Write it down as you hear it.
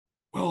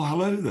Well,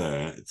 hello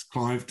there. It's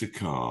Clive de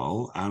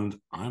Carl, and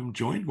I'm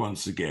joined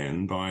once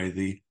again by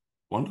the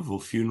wonderful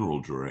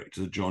funeral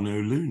director, John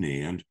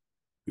O'Looney. And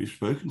we've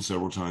spoken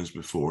several times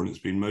before, and it's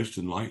been most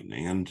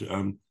enlightening.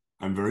 And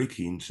I'm very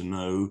keen to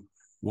know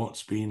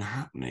what's been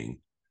happening.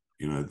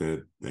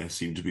 There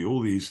seem to be all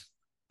these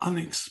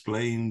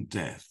unexplained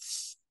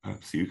deaths.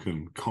 Perhaps you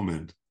can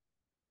comment.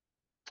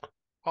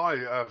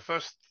 Hi,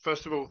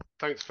 first of all,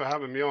 thanks for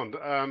having me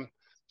on.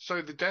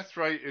 So the death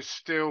rate is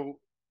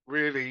still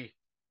really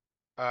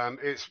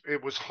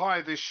it was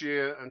high this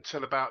year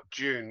until about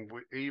June.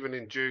 Even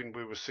in June,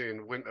 we were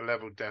seeing winter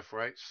level death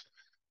rates,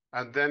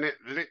 and then it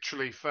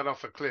literally fell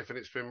off a cliff, and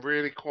it's been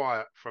really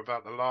quiet for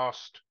about the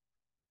last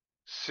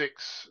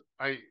 6,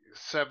 8,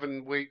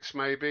 7 weeks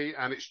maybe,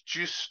 and it's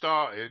just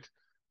started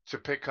to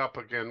pick up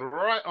again,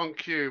 right on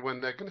cue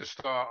when they're going to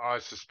start, I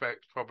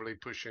suspect, probably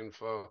pushing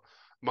for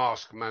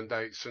mask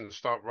mandates and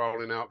start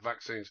rolling out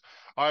vaccines.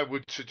 I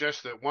would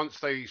suggest that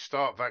once they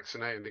start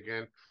vaccinating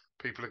again,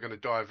 people are going to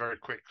die very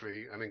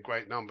quickly and in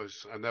great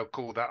numbers, and they'll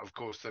call that, of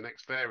course, the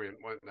next variant,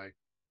 won't they?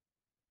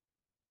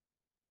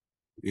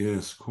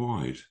 Yes,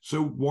 quite.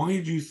 So why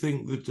do you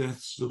think the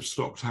deaths have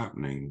stopped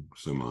happening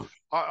so much?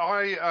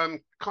 I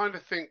kind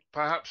of think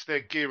perhaps they're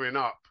gearing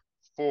up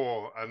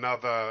for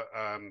another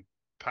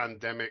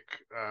pandemic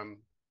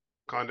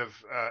kind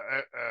of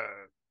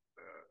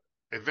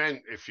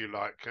event, if you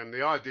like. And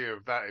the idea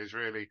of that is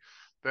really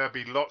there'll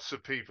be lots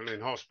of people in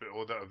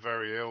hospital that are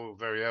very ill,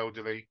 very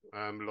elderly,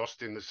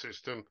 lost in the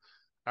system,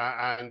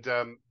 and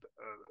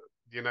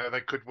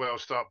they could well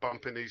start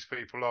bumping these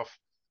people off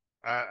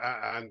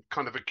and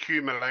kind of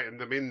accumulating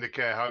them in the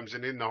care homes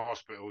and in the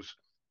hospitals,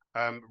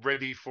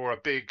 ready for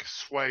a big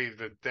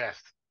swathe of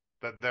death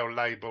that they'll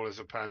label as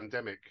a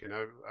pandemic.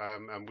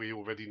 And we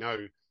already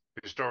know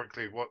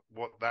historically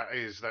what that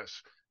is.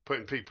 That's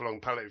putting people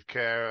on palliative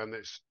care, and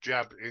it's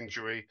jab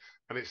injury,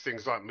 and it's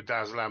things like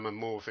midazolam and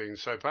morphine.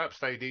 So perhaps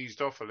they'd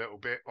eased off a little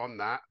bit on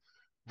that,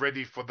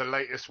 ready for the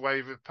latest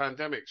wave of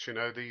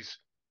pandemics. These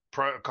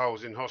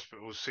protocols in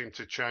hospitals seem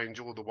to change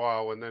all the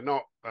while, and they're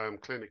not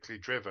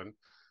clinically driven.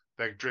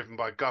 They're driven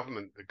by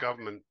government. The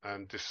government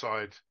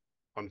decide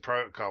on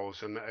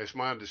protocols, and it's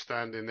my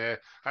understanding they're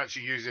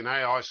actually using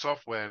AI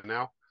software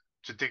now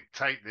to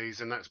dictate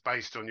these, and that's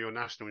based on your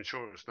national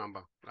insurance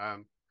number,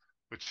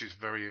 which is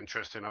very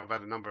interesting. I've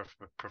had a number of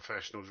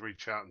professionals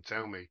reach out and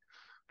tell me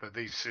that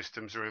these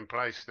systems are in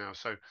place now.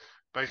 So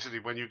basically,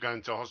 when you go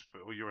into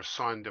hospital, you're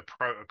assigned a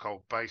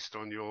protocol based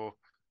on your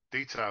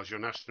details, your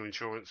national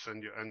insurance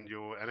and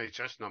your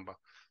NHS number,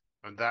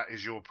 and that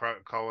is your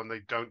protocol, and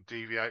they don't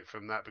deviate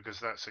from that because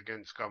that's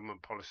against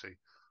government policy.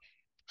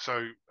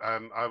 So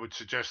I would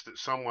suggest that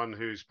someone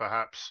who's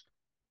perhaps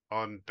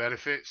on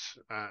benefits,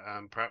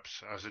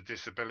 perhaps has a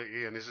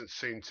disability and isn't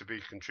seen to be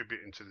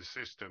contributing to the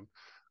system,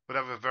 would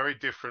have a very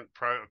different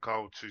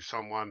protocol to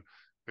someone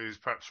who's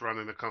perhaps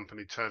running a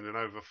company turning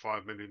over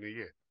 5 million a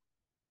year.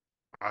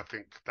 I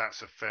think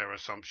that's a fair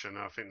assumption.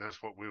 I think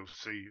that's what we'll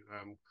see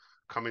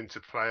come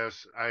into play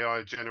as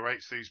AI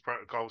generates these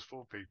protocols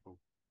for people.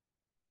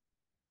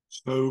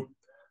 So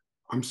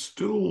I'm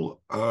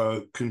still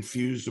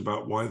confused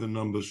about why the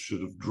numbers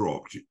should have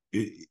dropped.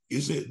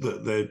 Is it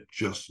that they're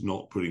just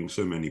not putting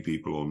so many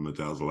people on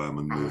midazolam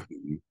and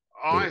morphine?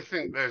 I That,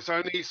 think there's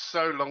only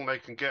so long they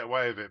can get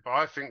away with it, but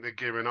I think they're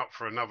gearing up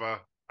for another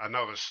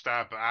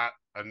stab at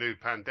a new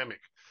pandemic,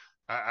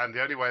 and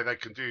the only way they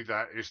can do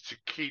that is to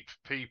keep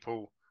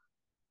people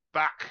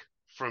back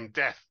from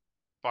death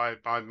by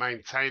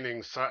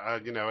maintaining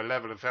a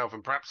level of health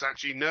and perhaps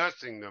actually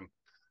nursing them,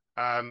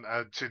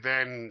 to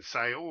then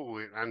say,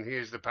 oh, and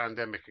here's the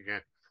pandemic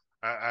again.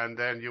 And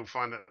then you'll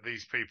find that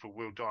these people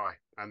will die,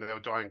 and they'll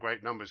die in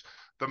great numbers.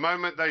 The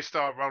moment they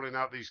start rolling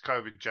out these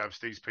COVID jabs,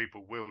 these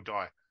people will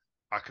die.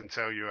 I can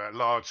tell you a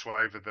large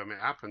swathe of them. It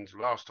happened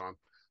last time.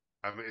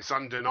 It's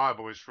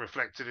undeniable. It's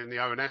reflected in the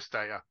ONS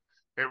data.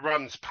 It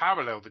runs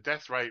parallel. The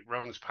death rate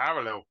runs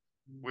parallel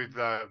with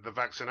the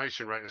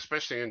vaccination rate,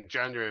 especially in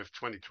January of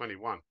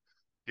 2021.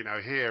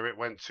 Here it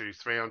went to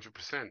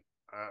 300%,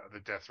 the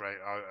death rate,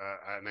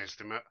 an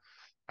estimate.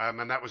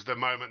 And that was the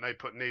moment they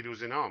put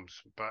needles in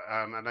arms. But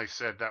and they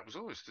said that was,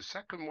 it's the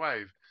second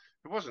wave.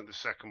 It wasn't the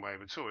second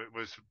wave at all. It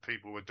was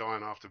people were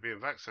dying after being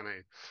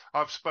vaccinated.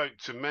 I've spoke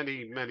to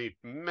many, many,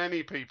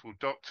 many people,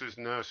 doctors,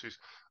 nurses.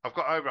 I've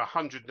got over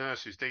 100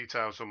 nurses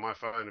details on my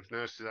phone of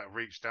nurses that have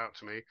reached out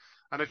to me,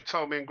 and they've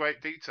told me in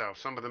great detail.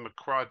 Some of them have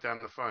cried down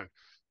the phone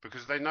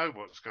because they know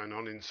what's going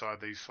on inside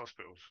these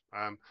hospitals.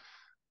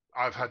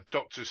 I've had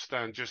doctors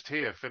stand just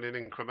here filling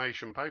in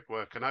cremation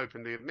paperwork and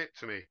openly admit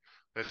to me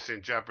they've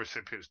seen jab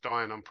recipients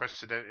die in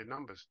unprecedented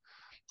numbers.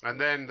 And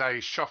then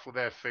they shuffle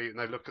their feet and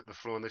they look at the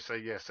floor and they say,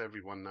 yes,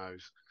 everyone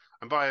knows.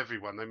 And by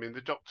everyone, they mean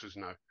the doctors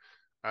know.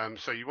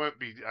 So you won't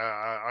be,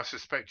 I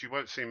suspect you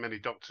won't see many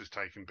doctors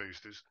taking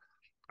boosters.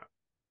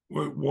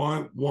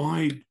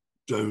 why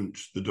don't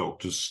the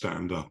doctors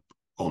stand up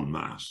en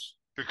masse?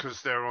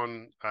 Because they're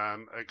on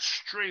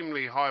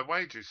extremely high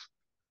wages,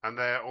 and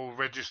they're all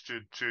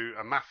registered to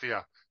a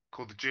mafia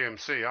called the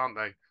GMC, aren't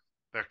they?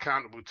 They're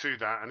accountable to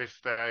that, and if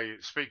they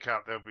speak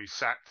out, they'll be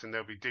sacked and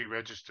they'll be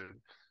deregistered.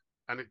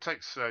 And it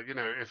takes,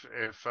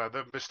 if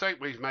the mistake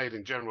we've made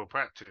in general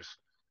practice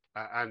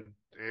and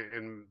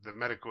in the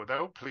medical, they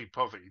all plead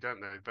poverty,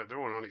 don't they? But they're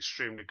all on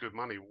extremely good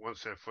money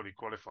once they're fully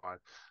qualified.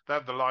 They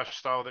have the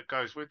lifestyle that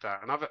goes with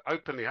that. And I've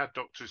openly had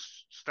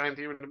doctors stand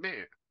here and admit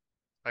it.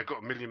 They've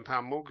got £1 million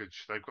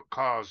mortgage. They've got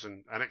cars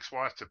and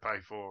ex-wife to pay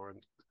for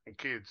and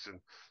kids. And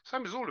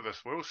same as all of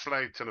us, we're all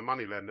slave to the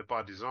money lender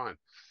by design.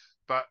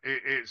 But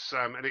it's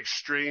an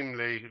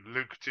extremely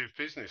lucrative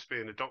business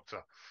being a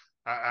doctor.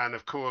 And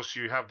of course,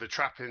 you have the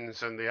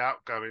trappings and the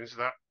outgoings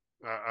that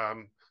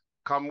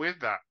come with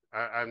that.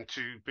 And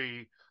to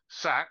be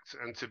sacked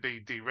and to be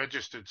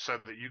deregistered so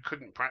that you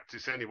couldn't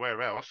practice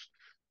anywhere else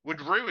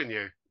would ruin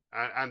you.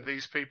 And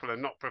these people are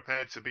not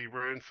prepared to be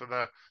ruined for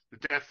the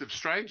death of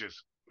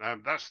strangers.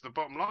 That's the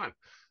bottom line.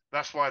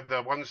 That's why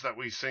the ones that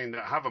we've seen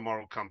that have a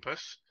moral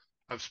compass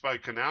have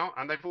spoken out,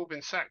 and they've all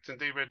been sacked and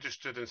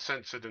deregistered and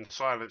censored and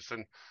silenced.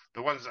 And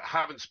the ones that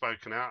haven't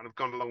spoken out and have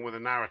gone along with the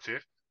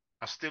narrative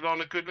are still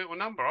on a good little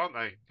number, aren't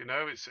they? You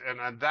know,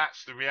 and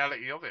that's the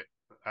reality of it.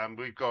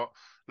 We've got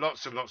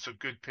lots and lots of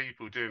good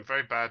people doing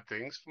very bad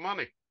things for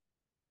money.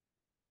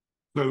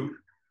 So,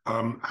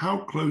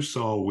 how close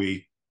are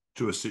we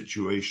to a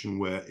situation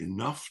where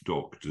enough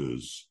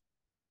doctors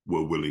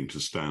were willing to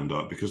stand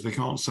up, because they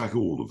can't sack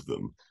all of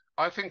them?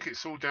 I think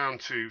it's all down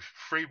to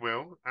free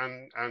will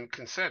and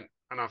consent.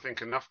 And I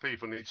think enough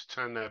people need to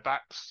turn their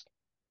backs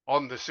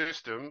on the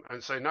system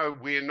and say, no,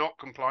 we're not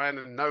complying,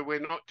 and no,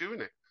 we're not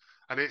doing it.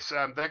 And it's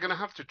they're going to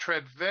have to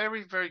tread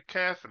very, very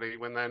carefully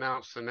when they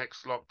announce the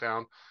next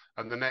lockdown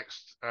and the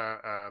next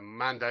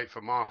mandate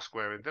for mask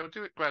wearing. They'll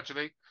do it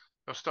gradually.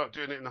 They'll start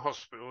doing it in the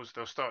hospitals.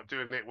 They'll start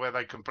doing it where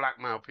they can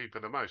blackmail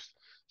people the most.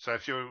 So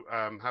if you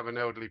have an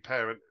elderly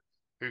parent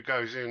who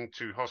goes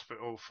into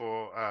hospital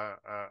for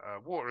a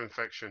water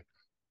infection,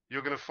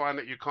 you're going to find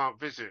that you can't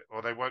visit,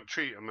 or they won't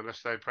treat them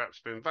unless they've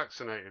perhaps been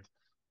vaccinated.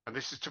 And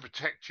this is to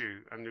protect you,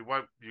 and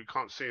you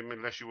can't see them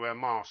unless you wear a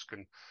mask.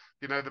 And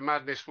the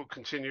madness will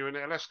continue, and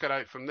it'll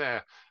escalate from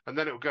there. And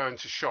then it will go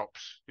into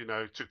shops.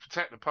 To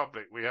protect the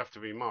public, we have to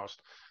be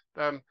masked.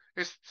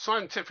 It's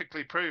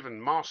scientifically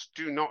proven masks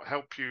do not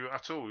help you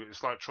at all.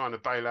 It's like trying to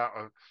bail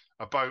out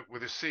a boat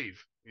with a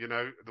sieve.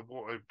 The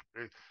water.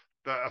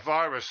 A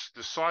virus,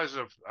 the size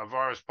of a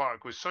virus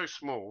particle is so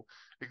small.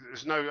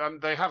 There's no,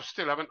 they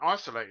still haven't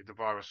isolated the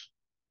virus.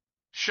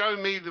 Show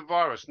me the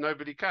virus.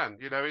 Nobody can.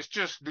 It's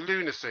just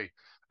lunacy.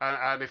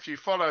 And if you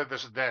follow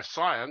their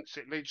science,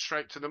 it leads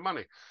straight to the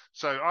money.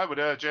 So I would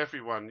urge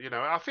everyone.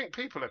 I think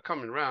people are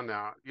coming around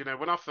now.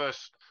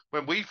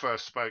 When we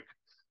first spoke,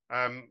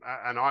 and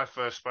I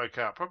first spoke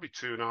out probably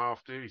 2.5,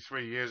 maybe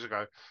 3 years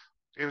ago,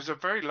 it was a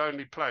very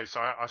lonely place.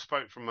 I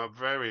spoke from a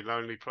very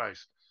lonely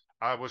place.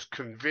 I was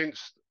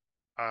convinced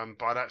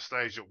by that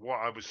stage that what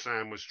I was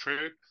saying was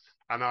true,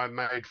 and I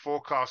made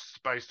forecasts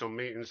based on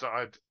meetings that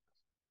I'd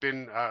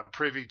been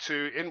privy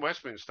to in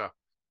Westminster.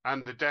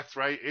 And the death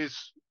rate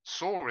is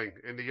soaring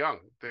in the young.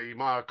 The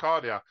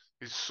myocardia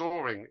is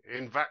soaring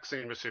in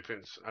vaccine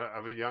recipients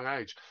of a young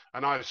age.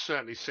 And I've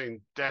certainly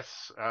seen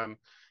deaths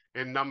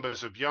in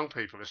numbers of young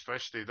people,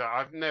 especially, that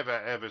I've never,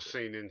 ever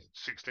seen in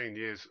 16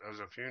 years as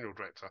a funeral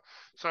director.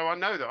 So I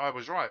know that I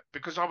was right,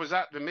 because I was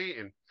at the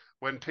meeting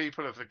when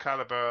people of the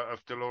caliber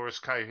of Dolores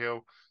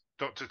Cahill,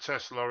 Dr.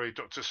 Tess Lawrie,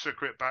 Dr.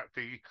 Sukrit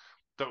Bhakdi,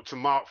 Dr.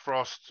 Mark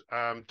Frost,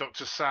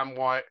 Dr. Sam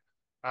White,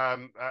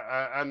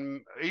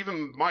 and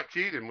even Mike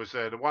Yeadon was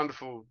there, the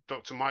wonderful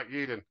Dr. Mike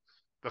Yeadon,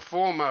 the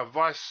former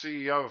vice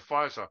CEO of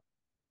Pfizer,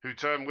 who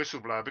turned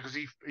whistleblower because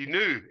he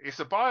knew it's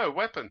a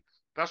bioweapon.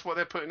 That's what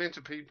they're putting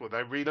into people.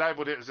 They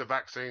relabeled it as a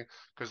vaccine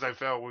because they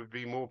felt it would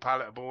be more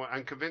palatable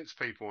and convince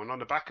people. And on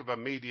the back of a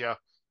media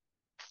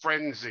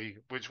frenzy,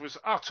 which was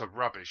utter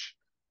rubbish,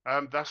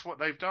 that's what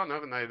they've done,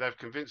 haven't they? They've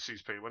convinced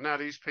these people. Now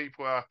these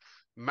people are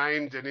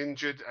maimed and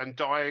injured and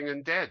dying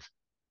and dead.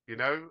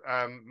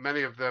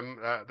 Many of them,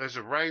 there's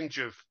a range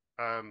of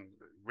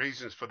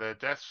reasons for their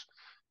deaths,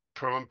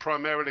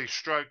 primarily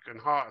stroke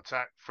and heart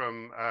attack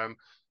from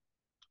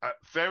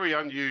very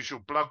unusual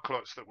blood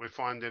clots that we're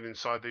finding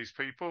inside these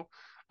people,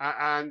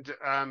 and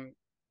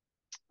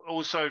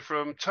also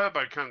from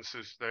turbo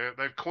cancers.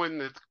 They've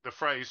coined the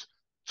phrase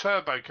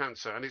turbo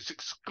cancer, and it's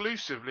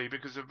exclusively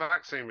because of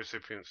vaccine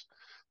recipients.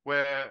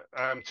 Where,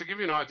 to give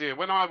you an idea,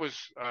 when I was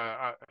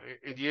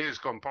in years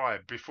gone by,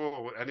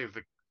 before any of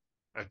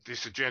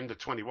this Agenda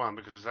 21,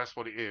 because that's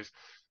what it is,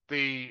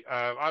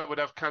 I would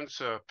have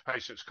cancer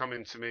patients come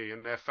in to me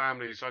and their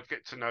families. I'd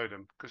get to know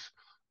them because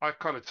I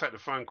kind of take the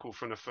phone call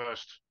from the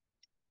first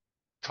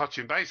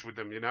touching base with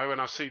them, and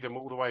I see them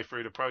all the way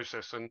through the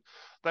process. And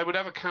they would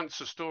have a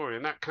cancer story,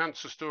 and that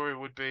cancer story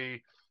would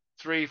be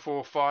 3,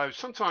 4, 5,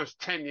 sometimes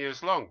 10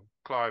 years long,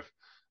 Clive,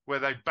 where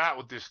they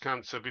battled this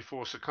cancer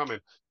before succumbing.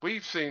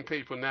 We've seen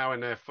people now in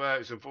their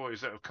 30s and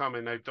 40s that have come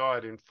in, they've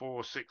died in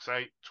 4, 6,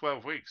 8,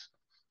 12 weeks.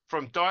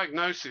 From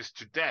diagnosis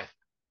to death.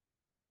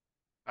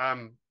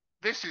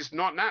 This is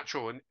not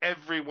natural, and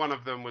every one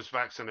of them was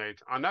vaccinated.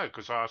 I know,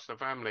 because I asked the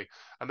family,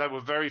 and they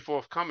were very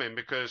forthcoming,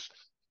 because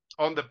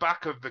on the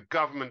back of the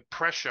government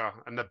pressure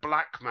and the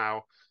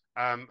blackmail,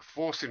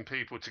 forcing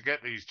people to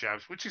get these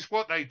jabs, which is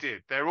what they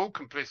did. They're all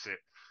complicit.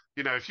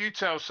 You know, if you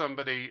tell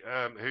somebody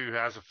who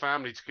has a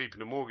family to keep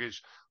in a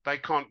mortgage, they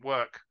can't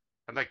work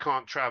and they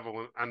can't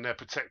travel and they're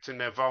protecting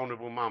their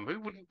vulnerable mum. Who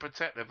wouldn't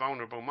protect their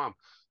vulnerable mum?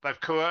 They've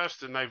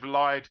coerced and they've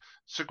lied.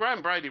 So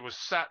Graham Brady was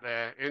sat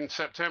there in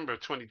September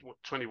of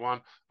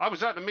 2021. I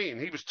was at the meeting.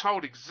 He was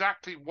told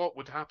exactly what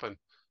would happen.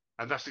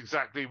 And that's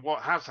exactly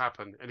what has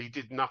happened. And he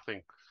did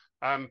nothing.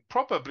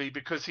 Probably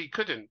because he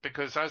couldn't,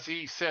 because as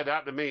he said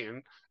at the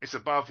meeting, it's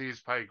above his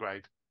pay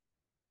grade.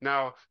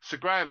 Now, Sir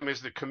Graham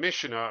is the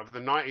commissioner of the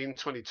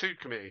 1922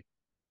 committee.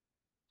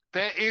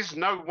 There is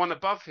no one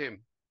above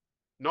him,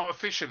 not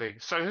officially.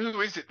 So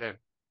who is it then?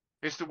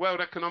 It's the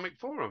World Economic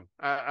Forum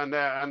and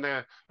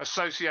their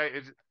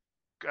associated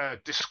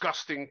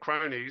disgusting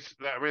cronies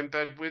that are in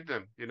bed with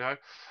them, you know,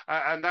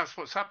 and that's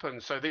what's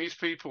happened. So these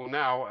people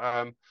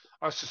now,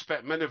 I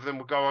suspect many of them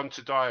will go on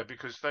to die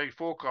because they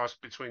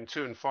forecast between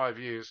 2 and 5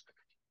 years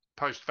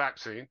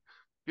post-vaccine.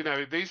 You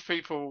know, these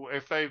people,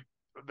 if their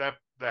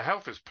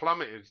health has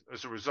plummeted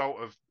as a result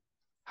of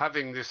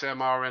having this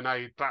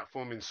mRNA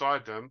platform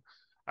inside them,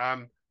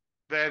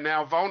 they're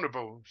now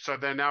vulnerable. So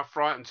they're now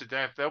frightened to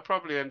death. They'll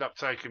probably end up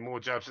taking more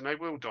jabs and they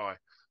will die.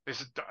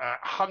 It's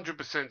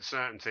 100%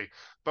 certainty.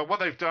 But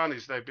what they've done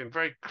is they've been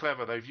very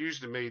clever. They've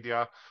used the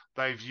media.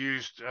 They've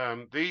used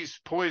these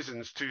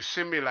poisons to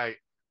simulate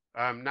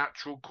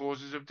natural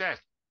causes of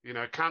death. You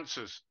know,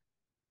 cancers,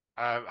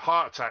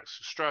 heart attacks,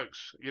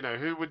 strokes. You know,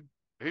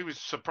 who was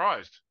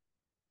surprised?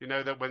 You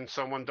know that when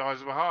someone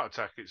dies of a heart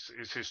attack,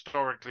 it's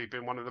historically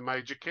been one of the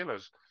major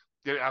killers.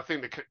 You know, I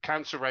think the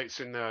cancer rates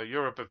in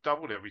Europe have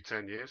doubled every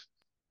 10 years.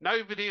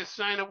 Nobody is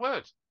saying a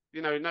word.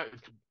 You know, no,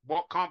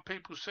 what can't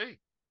people see?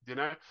 You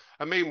know,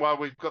 and meanwhile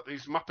we've got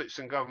these muppets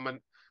in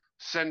government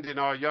sending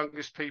our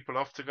youngest people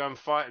off to go and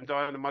fight and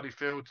die in a muddy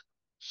field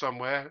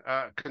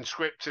somewhere,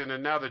 conscripting,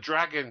 and now they're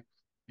dragging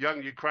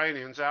young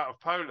Ukrainians out of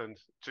Poland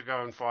to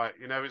go and fight.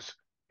 You know,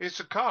 it's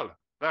a cull.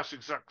 That's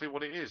exactly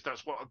what it is.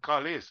 That's what a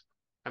cull is,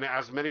 and it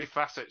has many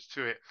facets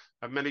to it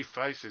and many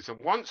faces. And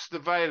once the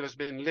veil has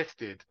been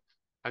lifted,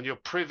 and you're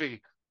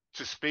privy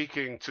to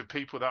speaking to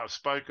people that I've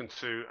spoken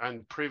to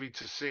and privy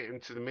to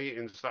sitting to the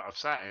meetings that I've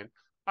sat in,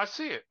 I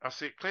see it. I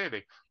see it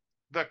clearly.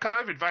 The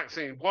COVID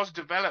vaccine was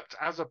developed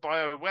as a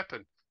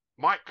bioweapon.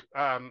 Mike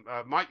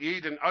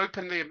Yeadon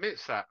openly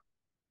admits that.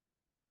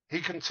 He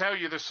can tell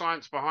you the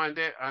science behind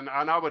it, and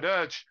I would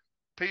urge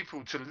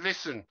people to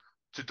listen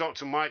to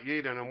Dr. Mike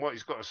Yeadon and what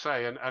he's got to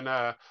say. And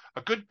a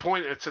good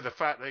pointer to the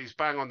fact that he's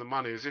bang on the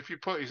money is if you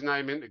put his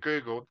name into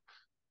Google,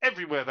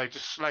 everywhere they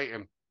just slate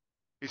him.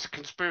 He's a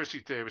conspiracy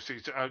theorist.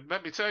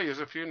 Let me tell you, as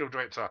a funeral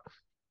director,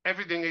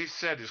 everything he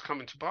said is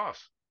coming to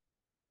pass.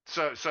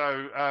 So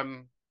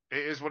it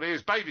is what it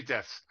is. Baby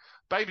deaths.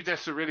 Baby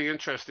deaths are really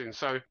interesting.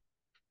 So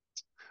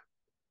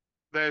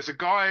there's a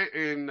guy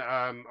in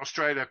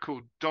Australia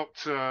called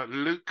Dr.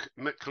 Luke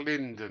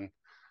McLinden.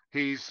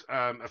 He's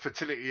a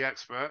fertility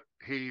expert.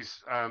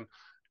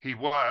 He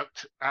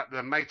worked at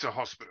the Mater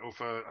Hospital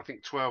for I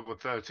think 12 or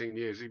 13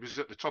 years. He was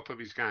at the top of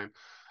his game,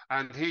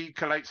 and he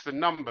collates the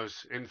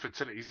numbers in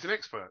fertility. He's an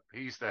expert.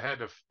 He's the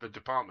head of the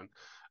department,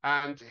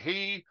 and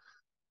he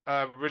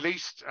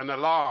released an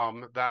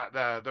alarm that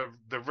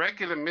the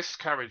regular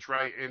miscarriage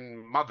rate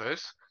in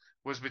mothers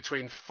was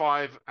between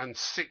 5 and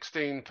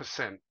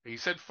 16%. He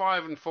said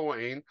 5 and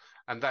 14,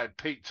 and that had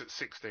peaked at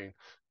 16.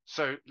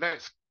 So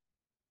let's,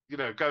 you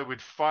know, go with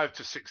 5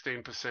 to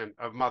 16%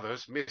 of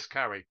mothers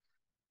miscarry.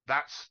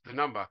 That's the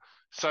number.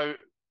 So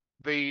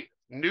the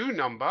new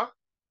number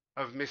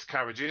of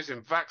miscarriages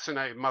in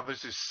vaccinated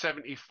mothers is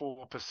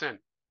 74%.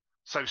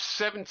 So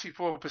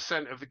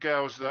 74% of the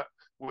girls that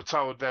were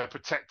told they're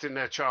protecting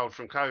their child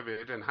from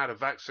COVID and had a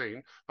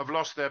vaccine have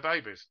lost their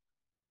babies.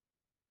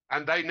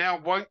 And they now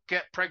won't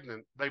get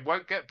pregnant. They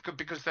won't get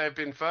because they've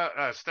been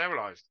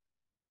sterilized,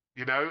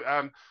 you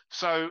know.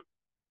 So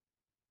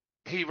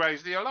he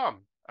raised the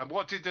alarm. And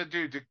what did they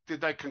do? Did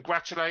they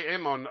congratulate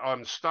him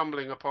on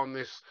stumbling upon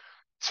this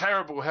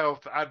terrible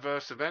health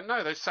adverse event?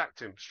 No, they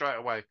sacked him straight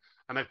away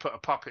and they put a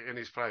puppet in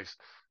his place.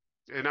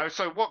 You know,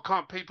 so what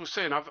can't people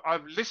see? And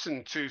I've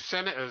listened to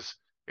senators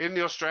in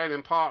the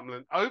Australian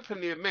Parliament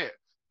openly admit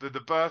that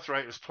the birth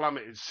rate has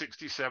plummeted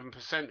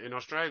 67% in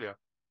Australia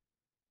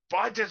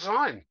by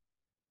design.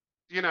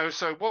 You know,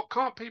 so what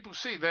can't people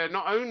see? They're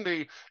not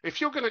only, if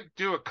you're going to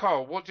do a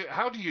cull,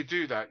 how do you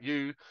do that?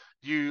 You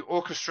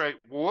orchestrate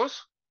wars,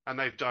 and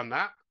they've done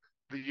that.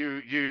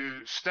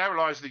 You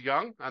sterilize the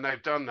young, and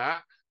they've done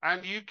that,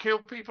 and you kill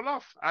people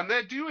off, and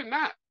they're doing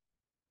that.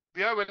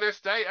 The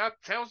ONS data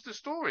tells the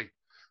story.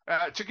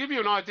 To give you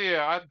an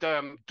idea,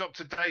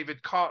 Dr.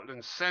 David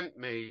Cartland sent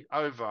me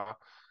over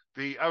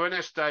the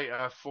ONS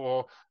data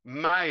for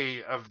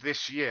May of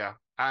this year,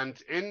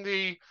 and in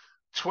the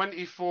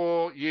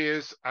 24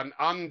 years and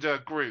under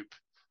group,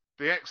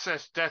 the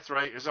excess death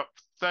rate is up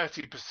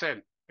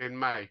 30% in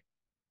May.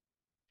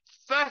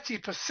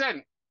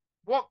 30%.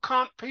 What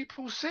can't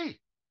people see?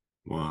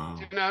 Wow.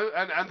 You know,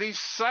 and these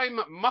same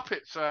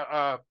Muppets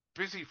are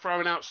busy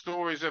throwing out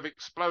stories of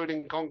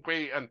exploding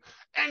concrete and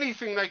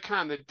anything they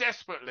can. They're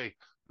desperately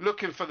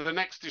looking for the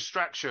next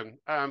distraction.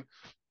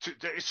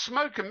 It's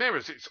smoke and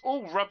mirrors. It's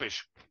all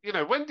rubbish. You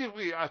know, when did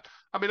we? I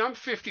mean, I'm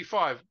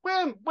 55.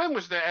 When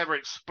was there ever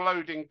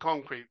exploding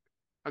concrete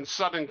and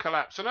sudden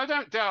collapse? And I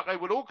don't doubt they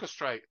would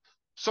orchestrate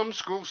some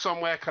school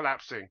somewhere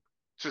collapsing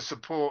to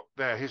support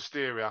their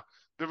hysteria.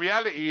 The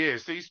reality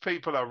is these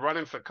people are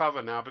running for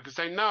cover now because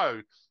they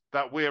know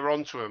that we're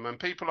onto them, and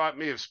people like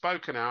me have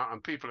spoken out,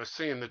 and people are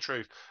seeing the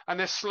truth, and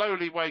they're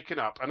slowly waking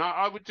up. And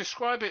I would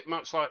describe it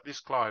much like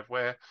this, Clive,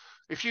 where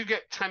if you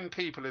get 10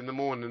 people in the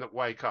morning that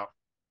wake up,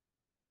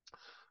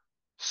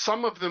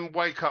 some of them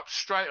wake up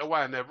straight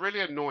away and they're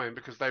really annoying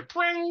because they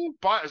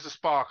bite as a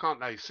spark,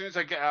 aren't they? As soon as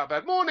they get out of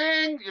bed,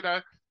 morning, you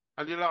know,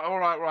 and you're like, all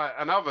right, right.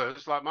 And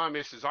others, like my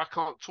missus, I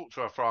can't talk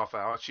to her for half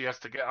an hour. She has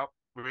to get up,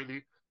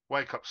 really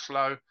wake up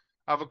slow,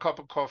 have a cup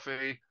of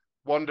coffee,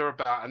 wander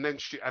about, and then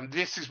and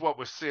this is what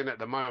we're seeing at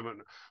the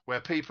moment,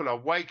 where people are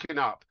waking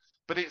up,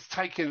 but it's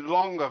taking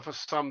longer for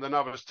some than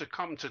others to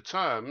come to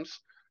terms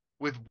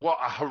with what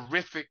a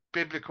horrific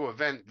biblical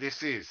event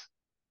this is.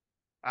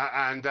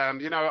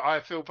 You know,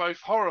 I feel both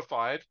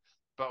horrified,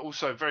 but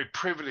also very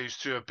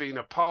privileged to have been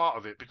a part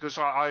of it, because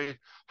I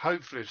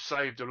hopefully have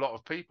saved a lot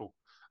of people.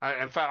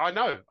 In fact, I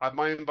know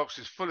my inbox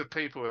is full of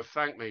people who have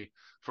thanked me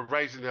for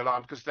raising the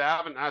alarm because they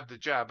haven't had the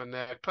jab and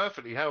they're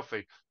perfectly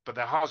healthy, but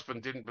their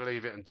husband didn't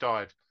believe it and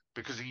died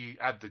because he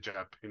had the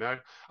jab, you know.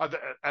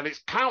 And it's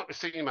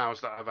countless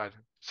emails that I've had.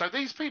 So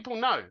these people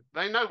know,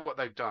 they know what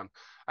they've done,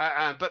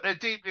 but they're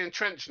deeply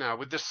entrenched now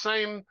with the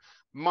same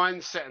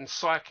mindset and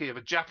psyche of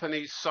a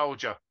Japanese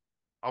soldier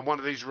on one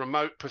of these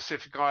remote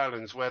Pacific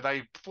islands where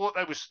they thought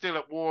they were still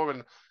at war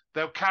and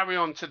they'll carry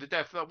on to the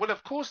death. Well,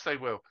 of course they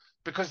will,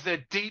 because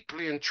they're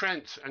deeply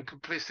entrenched and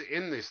complicit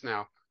in this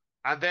now.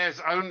 And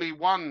there's only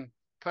one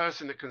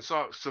person that can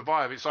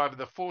survive. It's either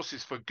the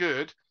forces for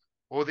good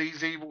or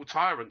these evil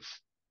tyrants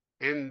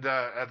in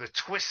the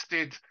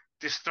twisted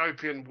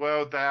dystopian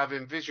world they have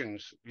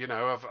envisioned. You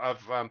know,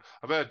 I've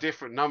heard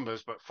different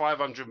numbers, but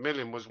 500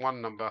 million was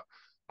one number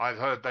I've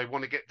heard they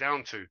want to get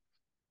down to,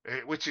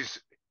 which is,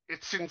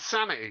 it's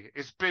insanity.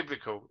 It's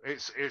biblical.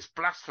 It's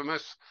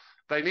blasphemous.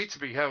 They need to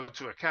be held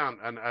to account.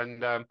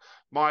 And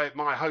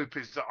my hope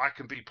is that I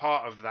can be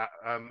part of that,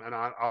 and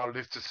I'll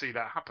live to see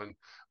that happen.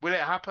 Will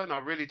it happen? I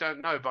really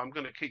don't know, but I'm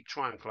going to keep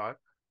trying, Clive.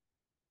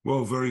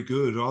 Well, very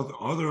good.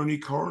 Are there any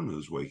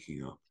coroners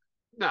waking up?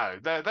 No,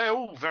 they're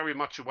all very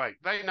much awake.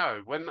 They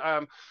know when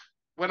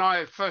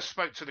I first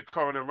spoke to the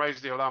coroner and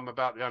raised the alarm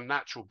about the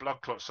unnatural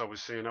blood clots I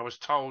was seeing, I was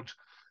told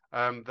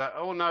that,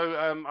 oh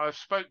no, I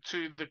spoke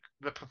to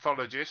the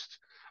pathologist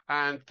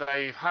and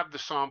they have the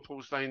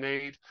samples they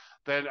need.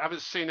 They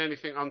haven't seen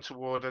anything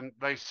untoward, and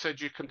they said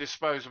you can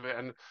dispose of it.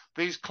 And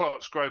these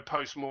clots grow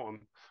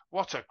post-mortem.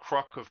 What a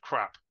crock of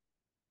crap.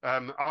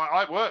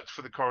 I worked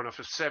for the coroner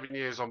for 7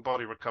 years on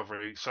body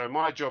recovery. So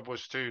my job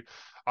was so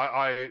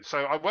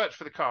I worked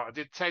for the car. I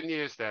did 10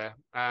 years there,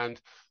 and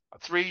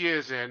 3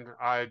 years in,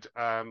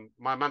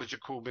 my manager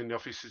called me in the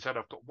office and said,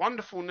 I've got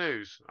wonderful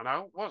news. And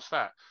I, what's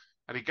that?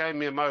 And he gave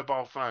me a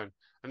mobile phone.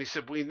 And he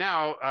said, we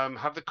now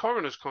have the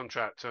coroner's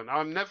contract. And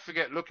I'll never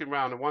forget looking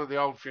around, and one of the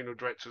old funeral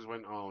directors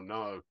went, oh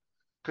no,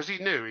 because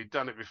he knew he'd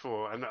done it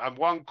before. And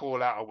one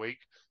call out a week,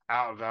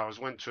 out of hours,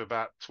 went to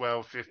about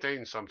 12,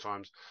 15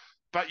 sometimes.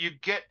 But you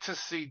get to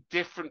see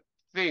different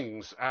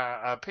things,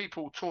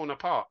 people torn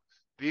apart,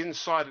 the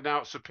inside and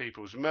outs of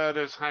people's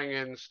murders,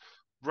 hangings,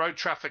 road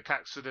traffic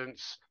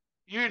accidents,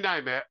 you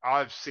name it,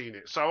 I've seen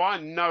it. So I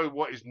know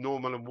what is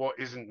normal and what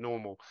isn't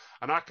normal.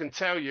 And I can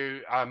tell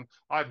you,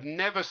 I've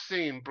never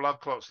seen blood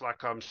clots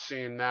like I'm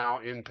seeing now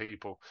in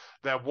people.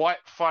 They're white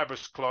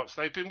fibrous clots.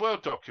 They've been well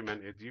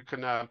documented. You can,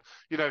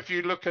 you know, if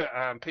you look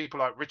at people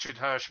like Richard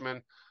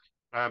Hirschman,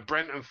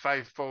 Brenton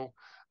Faithful,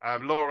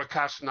 Laura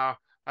Kastner,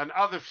 and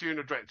other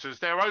funeral directors,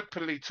 they're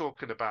openly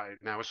talking about it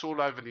now. It's all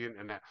over the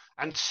internet.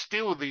 And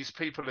still these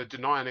people are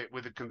denying it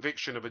with the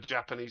conviction of a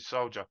Japanese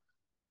soldier,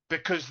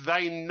 because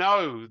they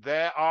know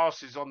their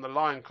arse is on the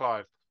line,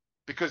 Clive.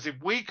 Because if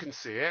we can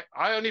see it,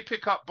 I only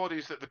pick up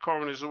bodies that the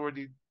coroner's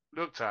already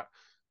looked at.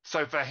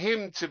 So for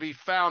him to be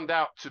found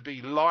out to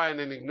be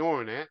lying and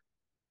ignoring it,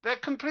 they're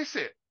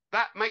complicit.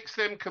 That makes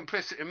them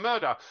complicit in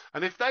murder.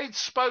 And if they'd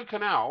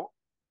spoken out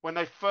when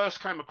they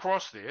first came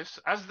across this,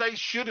 as they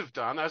should have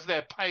done, as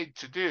they're paid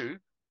to do,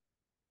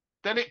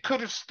 then it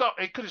could have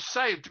stopped. It could have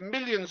saved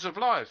millions of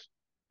lives.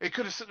 It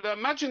could have.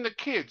 Imagine the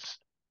kids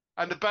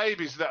and the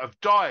babies that have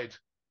died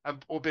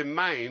or been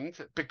maimed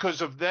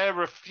because of their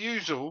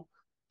refusal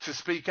to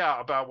speak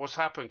out about what's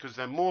happened, because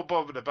they're more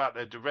bothered about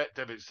their direct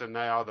debits than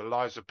they are the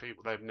lives of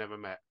people they've never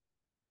met.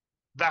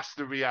 That's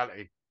the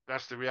reality.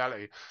 That's the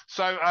reality.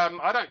 So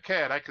I don't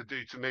care. They could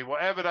do to me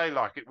whatever they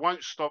like. It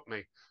won't stop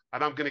me.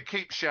 And I'm going to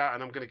keep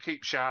shouting. I'm going to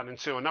keep shouting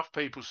until enough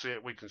people see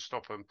it, we can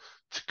stop them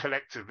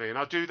collectively. And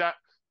I do that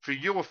for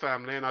your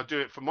family, and I do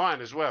it for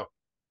mine as well,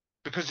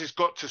 because it's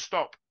got to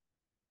stop.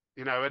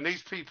 You know, and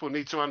these people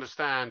need to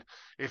understand,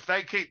 if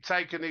they keep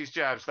taking these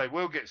jabs, they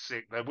will get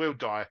sick, they will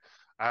die.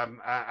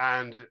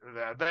 And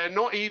they're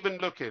not even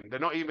looking. They're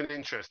not even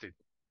interested.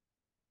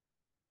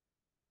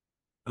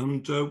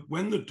 And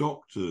when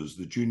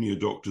the junior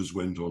doctors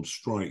went on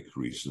strike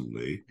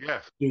recently,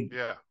 Yeah, did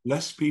yeah.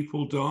 less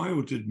people die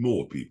or did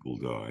more people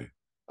die?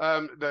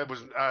 There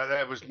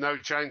was no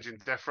change in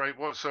death rate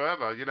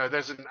whatsoever. You know,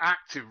 there's an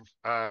active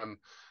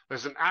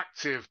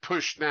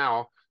push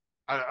now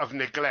of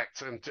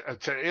neglect, and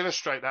to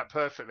illustrate that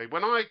perfectly,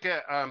 when I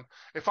get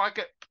if I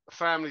get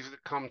families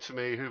that come to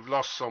me who've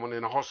lost someone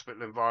in a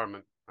hospital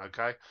environment,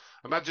 okay,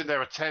 imagine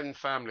there are 10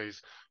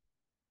 families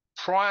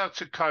prior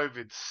to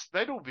COVID,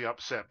 they'd all be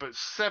upset, but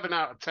 7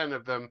 out of 10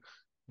 of them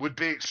would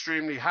be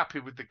extremely happy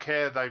with the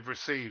care they've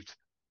received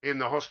in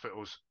the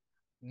hospitals.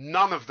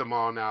 None of them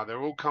are now.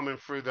 They're all coming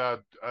through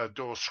the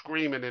door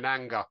screaming in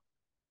anger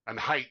and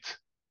hate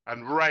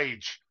and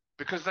rage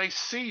because they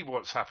see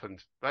what's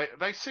happened.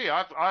 They see.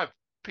 I've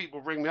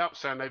people ring me up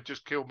saying they've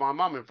just killed my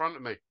mum in front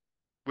of me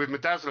with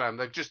midazolam.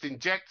 They've just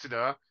injected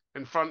her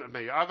in front of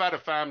me. I've had a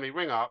family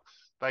ring up.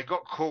 They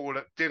got called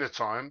at dinner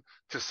time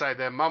to say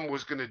their mum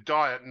was going to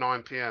die at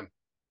 9 p.m.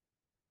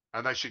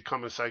 and they should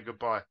come and say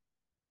goodbye.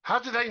 How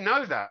do they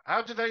know that?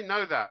 How do they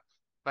know that?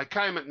 They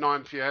came at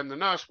 9 p.m. The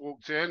nurse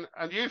walked in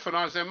and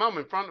euthanized their mum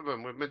in front of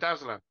them with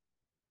midazolam.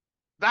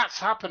 That's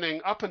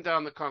happening up and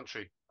down the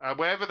country,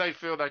 wherever they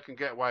feel they can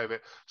get away with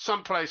it.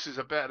 Some places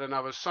are better than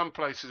others. Some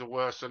places are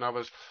worse than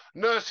others.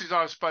 Nurses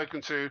I've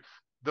spoken to,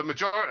 the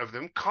majority of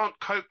them can't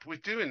cope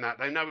with doing that.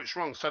 They know it's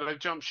wrong, so they've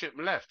jumped ship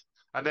and left.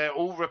 And they're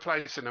all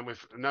replacing them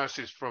with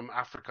nurses from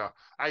Africa.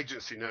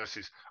 Agency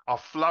nurses are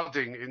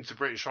flooding into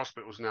British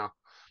hospitals now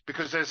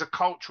because there's a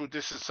cultural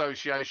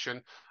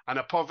disassociation and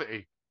a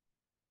poverty.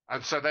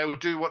 And so they will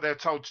do what they're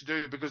told to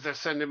do because they're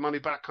sending money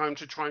back home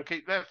to try and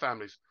keep their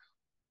families.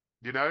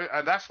 You know,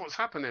 and that's what's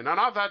happening. And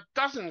I've had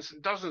dozens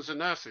and dozens of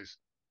nurses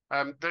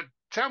that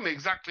tell me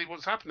exactly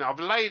what's happening.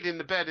 I've laid in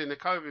the bed in the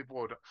COVID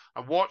ward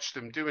and watched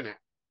them doing it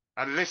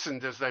and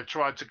listened as they've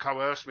tried to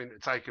coerce me into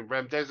taking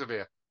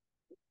remdesivir,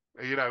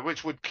 you know,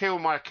 which would kill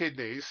my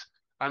kidneys.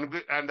 And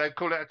they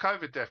call it a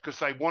COVID death because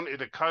they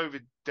wanted a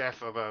COVID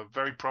death of a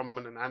very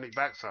prominent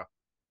anti-vaxxer,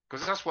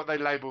 because that's what they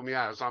label me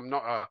as. I'm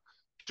not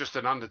just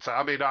an undertaker.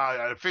 I mean,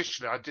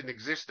 officially I didn't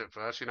exist at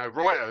first. You know,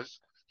 Reuters.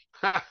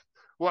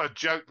 What a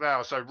joke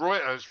there. So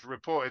Reuters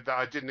reported that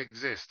I didn't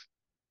exist.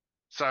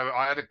 So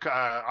I had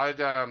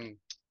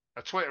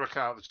a Twitter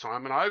account at the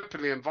time, and I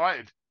openly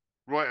invited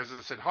Reuters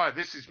and said, "Hi,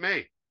 this is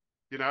me.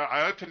 You know,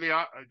 I openly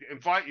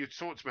invite you to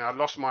talk to me." I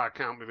lost my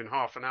account within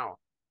half an hour.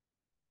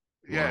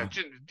 Yeah, Wow.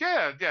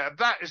 yeah.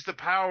 That is the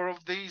power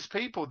of these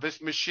people,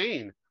 this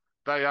machine.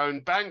 They own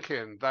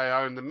banking, they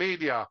own the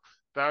media,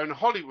 they own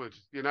Hollywood.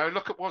 You know,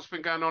 look at what's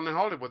been going on in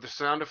Hollywood, The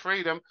Sound of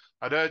Freedom.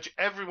 I'd urge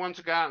everyone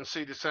to go out and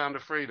see The Sound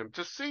of Freedom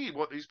to see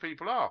what these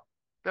people are.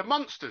 They're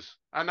monsters,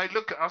 and they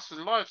look at us as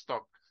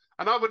livestock.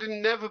 And I would have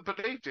never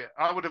believed it.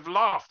 I would have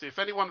laughed if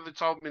anyone had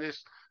told me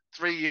this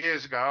 3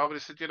 years ago. I would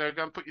have said, you know,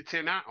 go and put your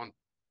tin hat on,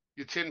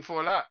 your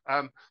tinfoil hat.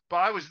 But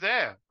I was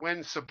there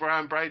when Sir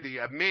Brian Brady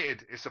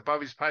admitted it's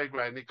above his pay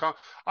grade and he can't.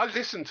 I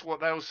listened to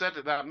what they all said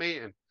at that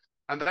meeting,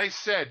 and they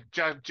said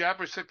jab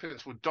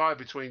recipients will die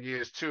between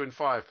years 2 and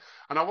 5.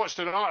 And I watched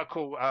an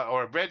article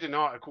or I read an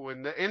article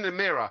in the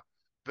Mirror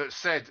that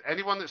said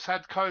anyone that's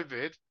had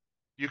COVID,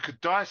 you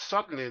could die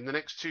suddenly in the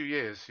next 2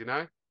 years. You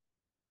know,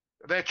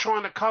 they're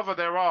trying to cover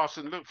their ass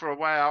and look for a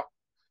way out.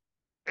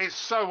 It's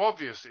so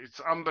obvious. It's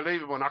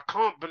unbelievable. And I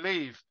can't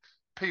believe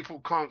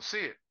people can't see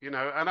it, you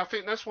know. And I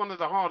think that's one of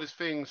the hardest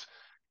things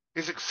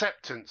is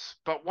acceptance.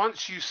 But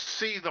once you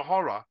see the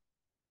horror,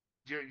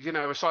 you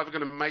know, it's either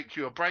going to make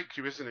you or break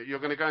you, isn't it? You're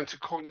going to go into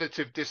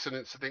cognitive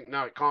dissonance and think,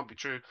 no, it can't be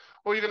true.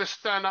 Or you're going to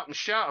stand up and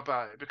shout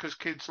about it because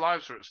kids'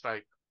 lives are at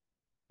stake.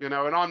 You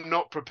know, and I'm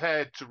not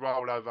prepared to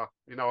roll over.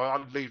 You know,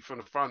 I'll lead from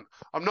the front.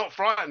 I'm not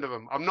frightened of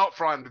them. I'm not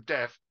frightened of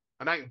death.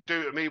 And they can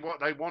do to me what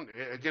they want.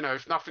 You know,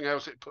 if nothing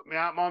else, it put me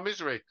out of my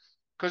misery.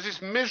 Because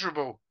it's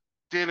miserable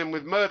dealing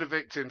with murder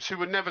victims who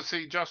would never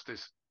see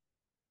justice,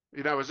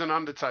 you know, as an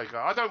undertaker.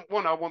 I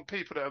want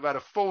people that have had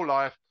a full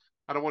life,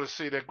 and I want to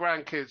see their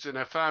grandkids and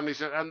their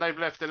families, and they've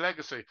left a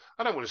legacy.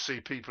 I don't want to see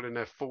people in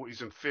their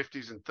 40s and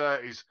 50s and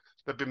 30s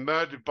that have been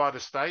murdered by the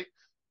state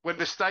when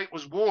the state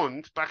was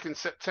warned back in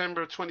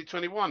September of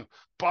 2021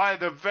 by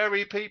the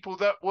very people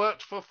that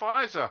worked for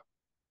Pfizer,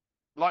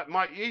 like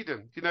Mike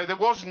Yeadon. You know, there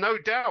was no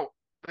doubt.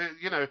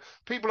 You know,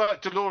 people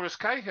like Dolores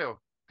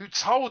Cahill, who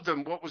told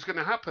them what was going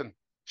to happen.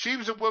 She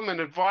was a woman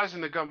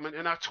advising the government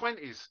in her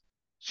 20s.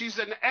 She's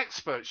an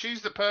expert.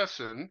 She's the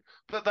person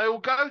that they all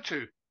go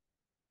to.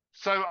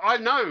 So I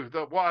know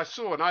that what I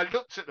saw, and I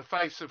looked at the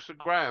face of Sir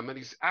Graham, and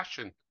he's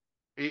ashen.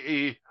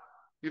 You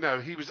know,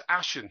 he was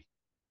ashen.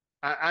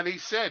 And he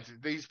said,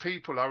 these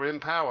people are in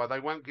power. They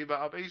won't give it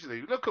up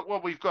easily. Look at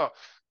what we've got.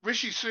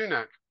 Rishi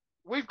Sunak,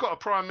 we've got a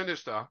prime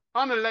minister,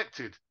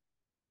 unelected,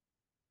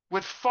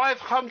 with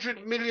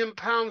 £500 million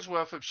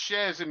worth of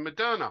shares in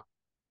Moderna.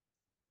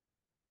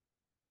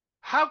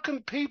 How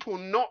can people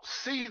not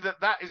see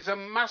that that is a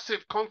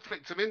massive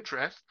conflict of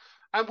interest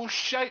and will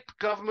shape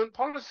government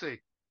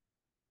policy?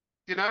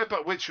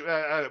 but which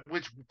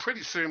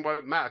pretty soon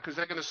won't matter because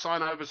they're going to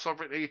sign over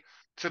sovereignty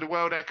to the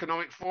World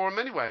Economic Forum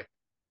anyway.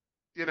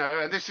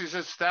 And this is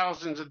as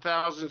thousands and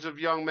thousands of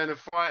young men are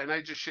fighting.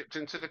 They just shipped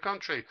into the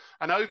country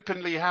and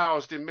openly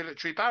housed in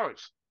military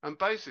barracks and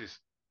bases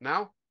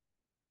now,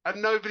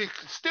 and nobody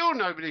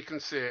can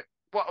see it.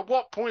 At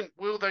what point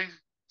will they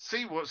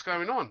see what's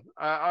going on?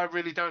 I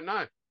really don't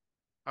know.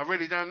 I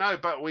really don't know.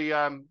 But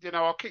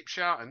I'll keep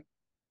shouting.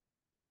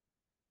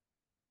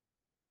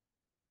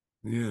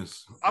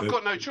 Yes, I've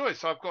got no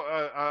choice. I've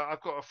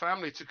got a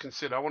family to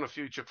consider. I want a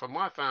future for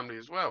my family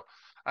as well.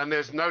 And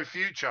there's no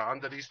future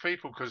under these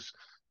people because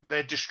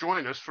they're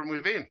destroying us from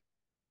within.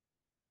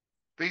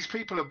 These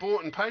people are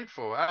bought and paid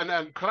for.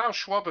 And Klaus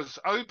Schwab has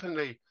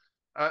openly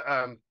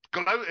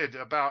gloated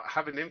about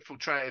having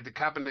infiltrated the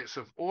cabinets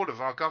of all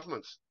of our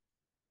governments.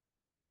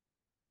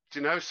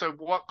 So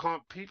what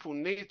can't people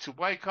need to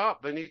wake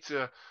up? They need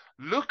to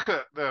look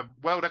at the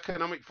World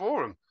Economic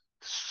Forum,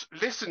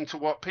 listen to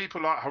what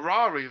people like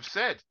Harari have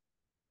said.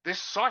 This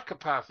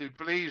psychopath who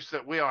believes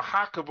that we are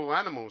hackable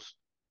animals.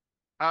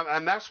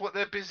 And that's what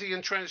they're busy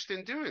entrenched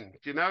in doing,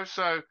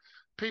 So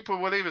people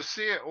will either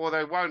see it or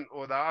they won't,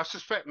 I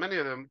suspect many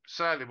of them,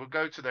 sadly, will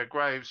go to their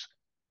graves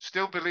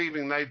still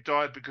believing they've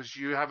died because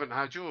you haven't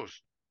had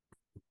yours.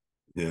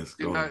 Yes,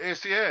 God.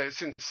 It's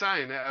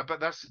insane. But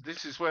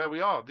this is where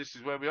we are. This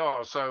is where we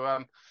are.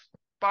 So,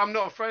 but I'm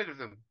not afraid of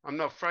them. I'm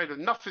not afraid of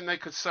nothing they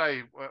could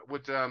say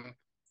would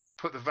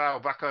put the veil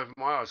back over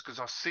my eyes because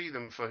I see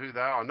them for who they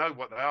are. I know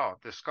what they are.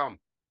 They're scum.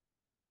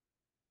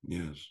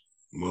 Yes,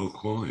 well,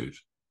 quite.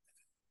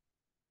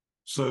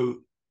 So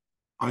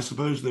I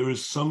suppose there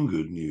is some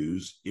good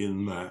news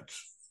in that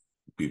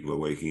people are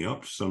waking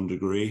up to some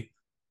degree,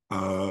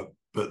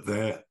 but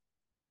there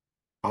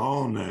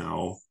are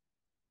now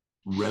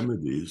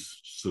remedies,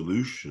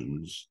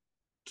 solutions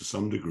to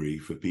some degree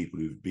for people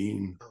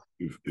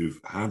who've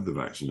had the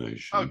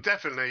vaccination. Oh,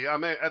 definitely. I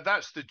mean,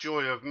 that's the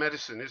joy of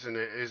medicine, isn't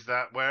it? Is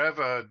that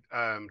wherever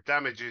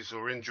damages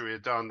or injury are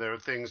done, there are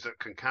things that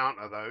can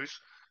counter those.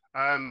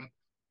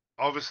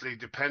 Obviously,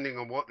 depending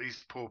on what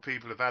these poor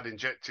people have had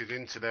injected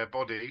into their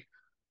body,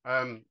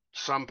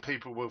 some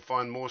people will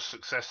find more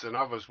success than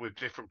others with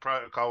different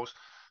protocols.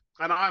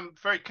 And I'm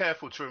very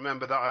careful to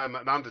remember that I'm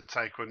an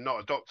undertaker and not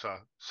a doctor.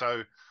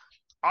 So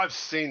I've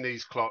seen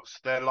these clots.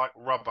 They're like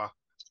rubber.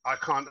 I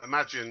can't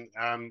imagine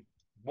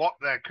what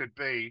there could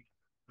be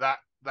that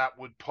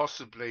would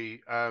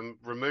possibly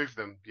remove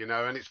them,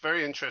 And it's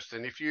very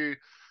interesting. If you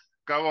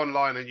go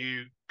online and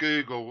you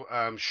Google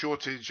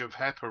shortage of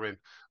heparin,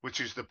 which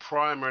is the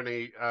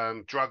primary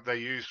drug they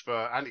use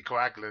for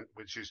anticoagulant,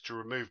 which is to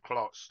remove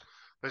clots,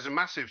 there's a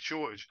massive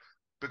shortage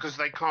because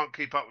they can't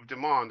keep up with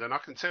demand. And I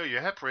can tell you,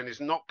 heparin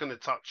is not going to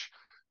touch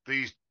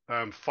these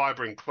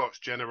fibrin clots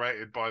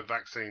generated by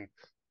vaccine.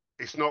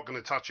 It's not going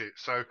to touch it.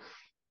 So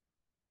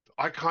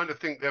I kind of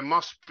think there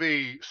must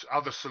be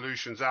other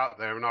solutions out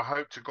there, and I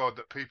hope to God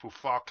that people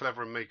far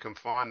cleverer than me can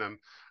find them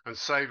and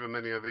save as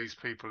many of these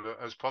people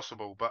as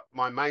possible. But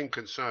my main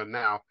concern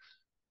now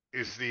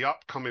is the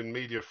upcoming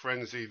media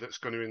frenzy that's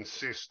going to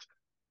insist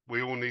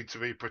we all need to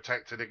be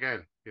protected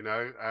again,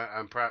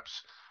 and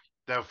perhaps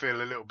they'll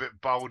feel a little bit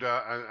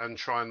bolder and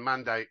try and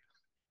mandate.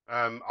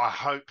 I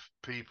hope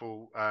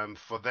people,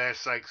 for their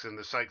sakes and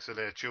the sakes of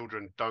their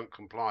children, don't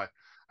comply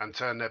and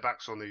turn their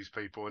backs on these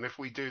people. And if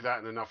we do that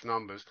in enough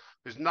numbers,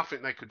 there's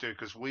nothing they could do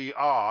because we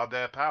are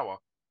their power.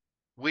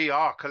 We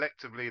are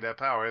collectively their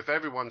power. If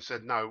everyone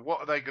said no, what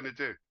are they going to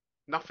do?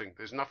 Nothing.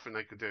 There's nothing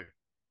they could do.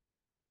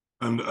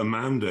 And a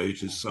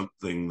mandate is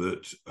something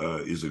that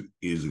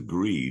is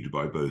agreed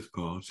by both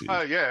parties.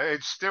 Oh, yeah,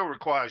 it still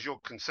requires your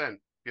consent.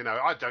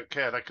 I don't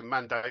care. They can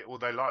mandate all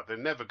they like. They're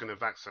never going to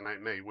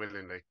vaccinate me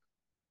willingly.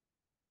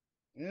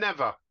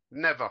 Never,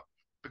 never,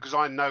 because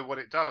I know what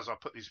it does. I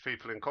put these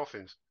people in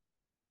coffins.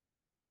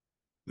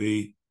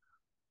 The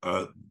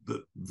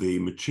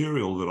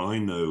material that I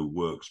know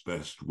works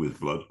best with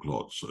blood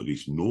clots, at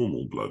least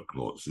normal blood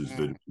clots, is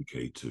vitamin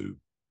K2.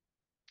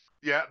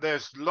 Yeah,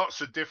 there's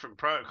lots of different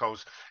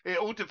protocols. It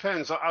all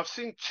depends. I've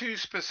seen two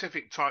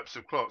specific types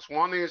of clots.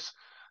 One is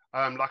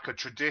like a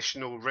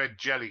traditional red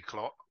jelly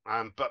clot,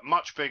 but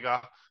much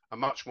bigger and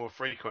much more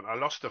frequent. I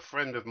lost a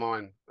friend of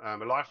mine, a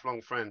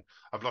lifelong friend.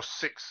 I've lost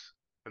 6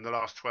 in the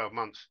last 12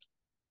 months,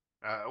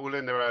 all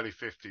in their early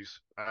 50s.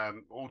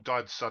 All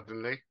died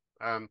suddenly,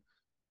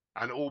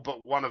 and all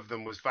but one of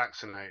them was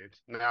vaccinated.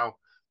 Now,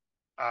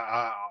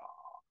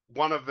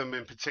 one of them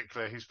in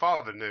particular, his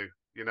father knew.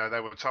 They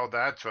were told they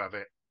had to have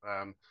it.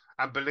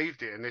 And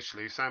believed it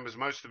initially, same as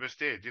most of us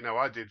did.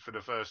 I did for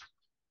the first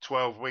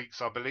 12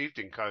 weeks. I believed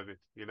in COVID,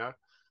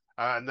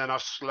 and then I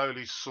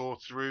slowly saw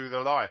through the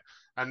lie.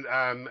 And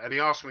he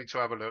asked me to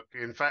have a look.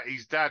 In fact,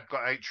 his dad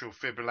got atrial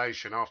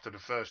fibrillation after the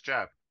first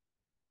jab.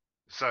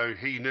 So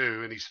he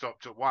knew and he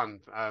stopped at 1.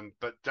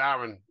 But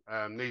Darren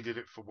needed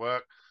it for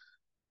work,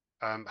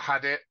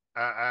 had it,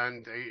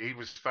 and he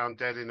was found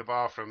dead in the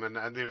bathroom.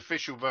 And the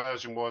official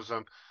version was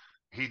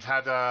he'd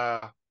had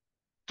a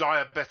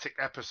diabetic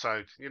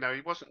episode. He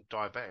wasn't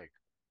diabetic.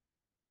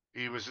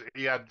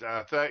 he had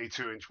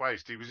 32-inch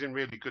waist. He was in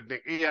really good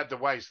nick. He had the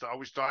waist that I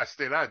wish that I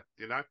still had.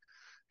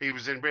 He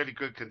was in really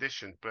good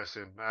condition, bless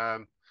him.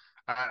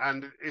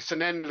 And it's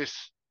an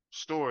endless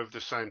story of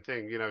the same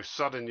thing.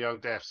 Sudden young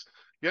deaths.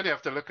 You only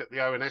have to look at the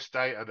ONS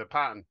data, the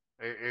pattern.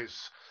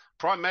 It's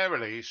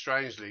primarily,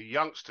 strangely,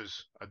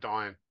 youngsters are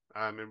dying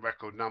in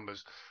record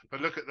numbers.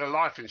 But look at the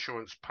life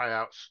insurance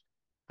payouts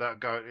that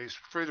go. It's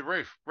through the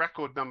roof.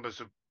 Record numbers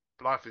of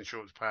life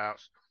insurance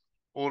payouts.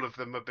 All of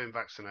them have been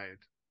vaccinated.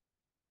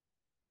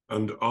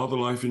 And are the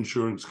life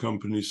insurance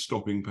companies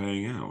stopping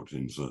paying out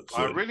in I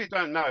certain? really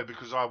don't know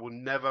because I will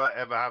never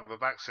ever have a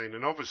vaccine,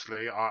 and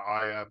obviously,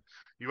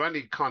 you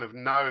only kind of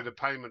know the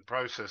payment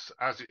process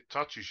as it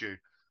touches you.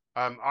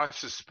 I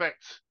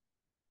suspect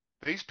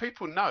these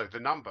people know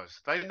the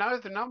numbers. They know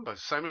the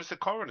numbers, same as the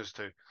coroners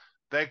do.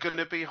 They're going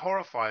to be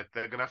horrified.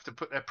 They're going to have to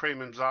put their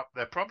premiums up.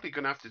 They're probably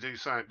going to have to do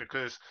something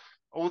because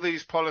all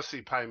these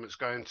policy payments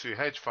go into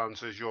hedge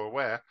funds, as you're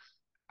aware,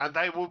 and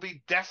they will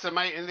be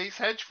decimating these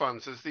hedge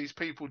funds as these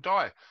people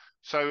die.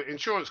 So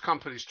insurance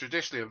companies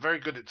traditionally are very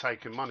good at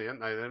taking money,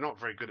 aren't they? They're not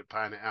very good at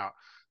paying it out.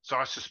 So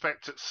I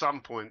suspect at some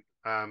point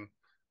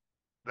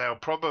they'll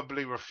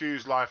probably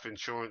refuse life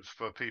insurance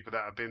for people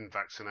that have been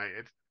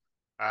vaccinated,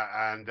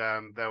 and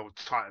they'll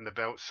tighten the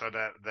belt so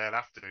that they'll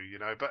have to.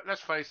 But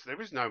let's face it,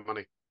 there is no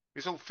money.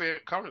 It's all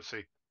fiat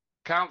currency.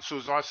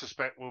 Councils, I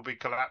suspect, will be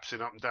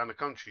collapsing up and down the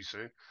country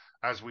soon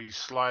as we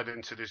slide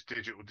into this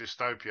digital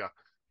dystopia.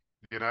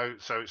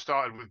 So it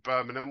started with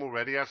Birmingham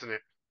already, hasn't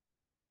it?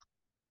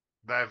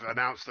 They've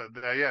announced that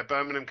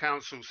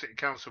Birmingham City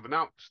Council have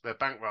announced they're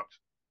bankrupt.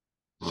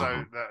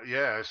 So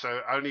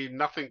so only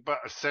nothing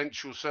but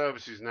essential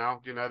services now.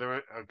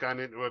 They're going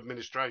into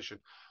administration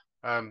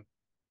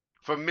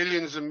for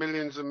millions and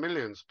millions and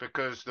millions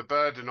because the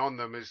burden on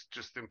them is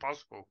just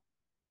impossible.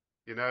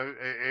 And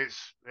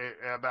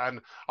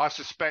I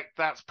suspect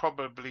that's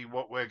probably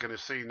what we're going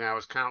to see now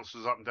as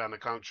councils up and down the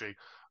country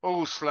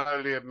all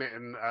slowly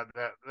admitting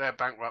that they're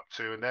bankrupt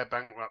too, and they're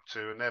bankrupt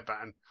too,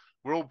 and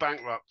we're all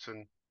bankrupt.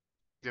 And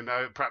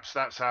perhaps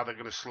that's how they're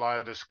going to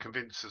slide us,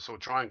 convince us, or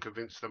try and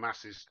convince the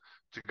masses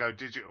to go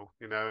digital.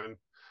 And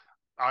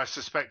I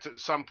suspect at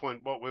some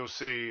point what we'll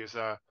see is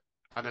an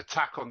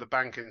attack on the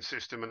banking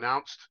system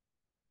announced.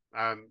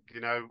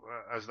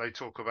 As they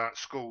talk about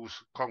schools,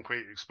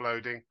 concrete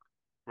exploding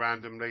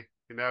randomly.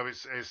 And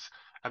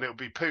it'll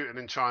be Putin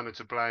and China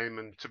to blame,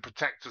 and to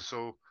protect us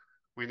all,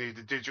 we need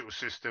a digital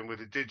system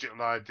with a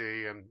digital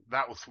ID, and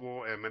that will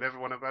thwart him. And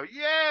everyone will go,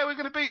 yeah, we're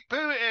going to beat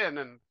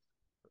Putin. And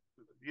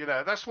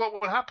that's what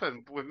will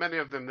happen with many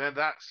of them.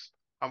 That's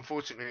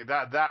unfortunately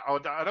that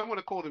I don't want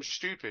to call them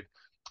stupid.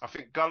 I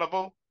think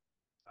gullible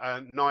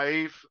and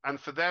naive, and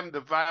for them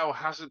the veil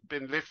hasn't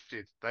been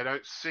lifted. They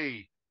don't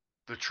see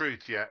the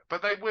truth yet,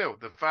 but they will.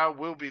 The veil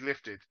will be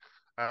lifted.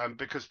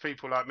 Because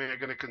people like me are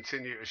going to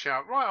continue to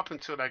shout right up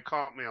until they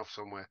cart me off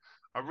somewhere.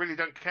 I really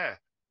don't care,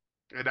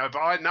 but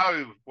I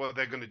know what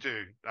they're going to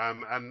do.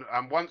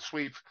 And once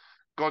we've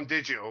gone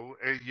digital,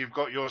 you've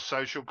got your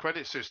social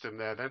credit system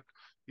there. Then,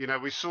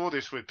 we saw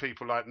this with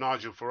people like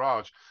Nigel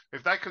Farage.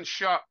 If they can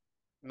shut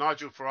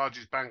Nigel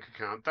Farage's bank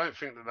account, don't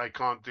think that they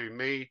can't do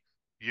me,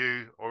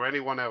 you, or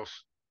anyone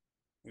else.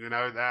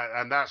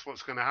 And that's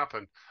what's going to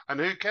happen. And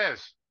who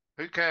cares?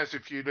 Who cares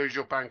if you lose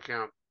your bank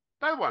account?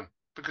 No one.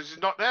 Because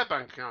it's not their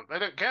bank account. They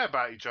don't care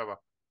about each other.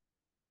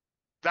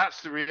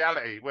 That's the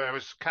reality.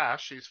 Whereas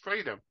cash is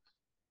freedom.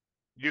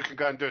 You can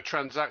go and do a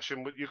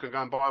transaction. You can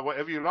go and buy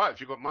whatever you like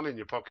if you've got money in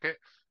your pocket.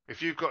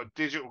 If you've got a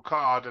digital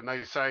card and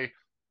they say,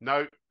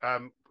 no,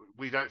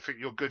 we don't think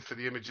you're good for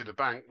the image of the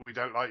bank. We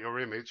don't like your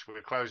image.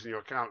 We're closing your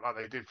account like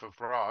they did for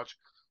Farage.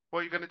 What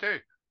are you going to do?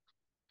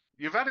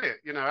 You've had it.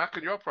 How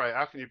can you operate?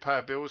 How can you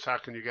pay bills? How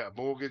can you get a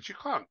mortgage? You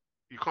can't.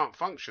 You can't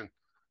function.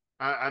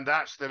 And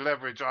that's the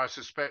leverage I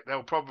suspect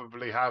they'll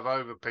probably have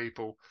over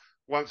people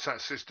once that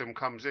system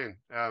comes in.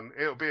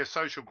 It'll be a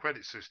social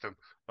credit system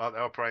like they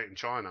operate in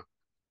China.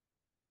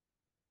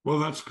 Well,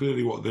 that's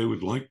clearly what they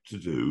would like to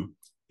do.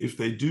 If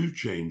they do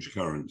change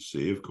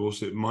currency, of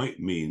course, it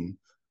might mean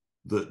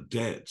that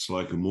debts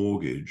like a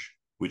mortgage,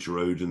 which are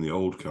owed in the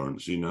old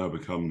currency, now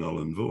become null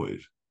and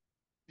void.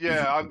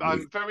 Yeah,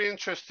 I'm very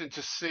interested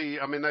to see.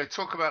 I mean, they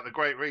talk about the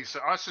Great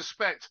Reset. I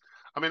suspect.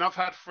 I mean, I've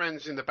had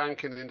friends in the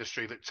banking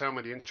industry that tell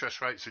me the interest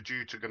rates are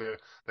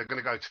they're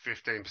going to go to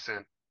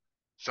 15%.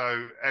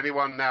 So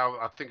anyone now,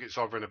 I think it's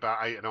hovering about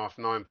 8.5%,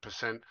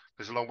 9%.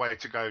 There's a long way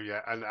to go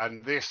yet,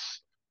 and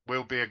this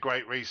will be a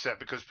great reset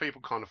because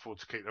people can't afford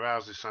to keep their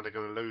houses, so they're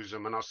going to lose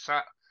them. And I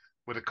sat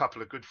with a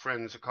couple of good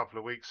friends a couple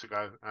of weeks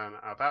ago, and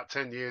about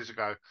 10 years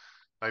ago,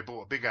 they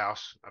bought a big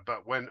house,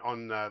 but went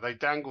on. They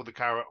dangled the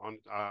carrot on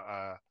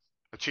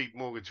a cheap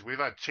mortgage. We've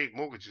had cheap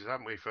mortgages,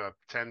 haven't we, for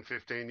 10,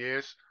 15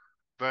 years?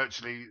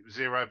 Virtually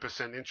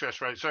 0% interest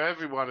rate. So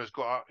everyone has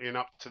got in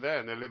up to there,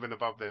 and they're living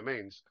above their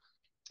means.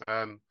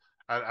 And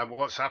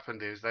what's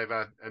happened is they've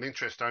had an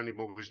interest-only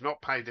mortgage,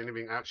 not paid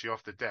anything actually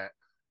off the debt,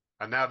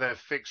 and now their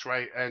fixed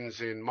rate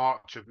ends in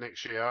March of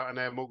next year, and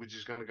their mortgage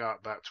is going to go up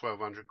about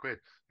 1,200 quid.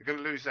 They're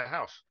going to lose their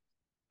house.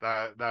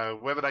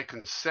 Whether they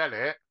can sell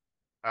it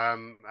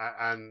and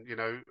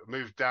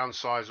move,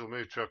 downsize, or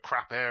move to a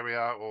crap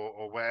area,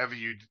 or whatever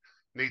you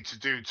need to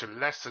do to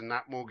lessen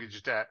that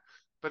mortgage debt.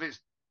 But it's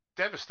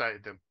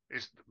devastated them.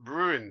 It's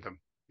ruined them.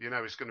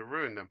 It's going to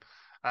ruin them,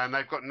 and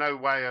they've got no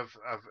way of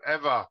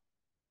ever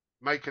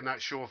making that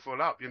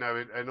shortfall up. In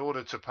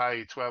order to pay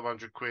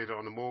 1,200 quid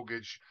on a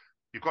mortgage,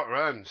 you've got to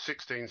earn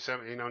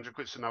 1,700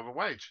 quid, another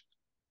wage.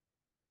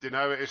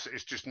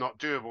 It's just not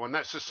doable. And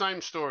that's the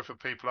same story for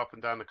people up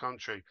and down the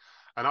country.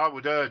 And I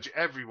would urge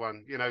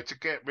everyone, to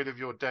get rid of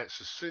your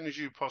debts as soon as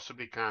you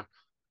possibly can,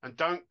 and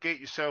don't get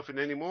yourself in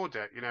any more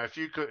debt. If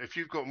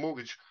you've got a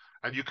mortgage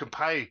and you can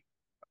pay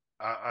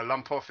a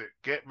lump off it,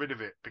 get rid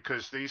of it,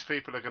 because these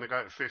people are going to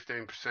go to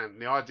 15%.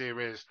 And the idea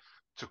is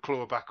to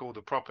claw back all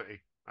the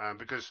property,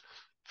 because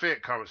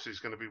fiat currency is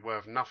going to be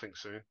worth nothing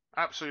soon,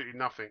 absolutely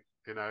nothing.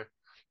 I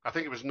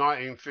think it was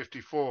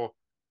 1954.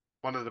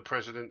 One of the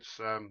presidents,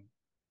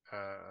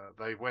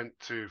 they went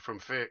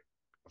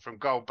from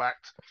gold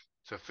backed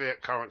to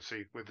fiat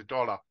currency with the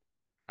dollar.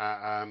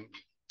 I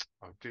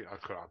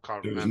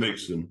can't It remember. was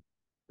Nixon.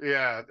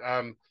 Yeah,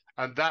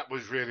 and that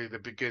was really the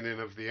beginning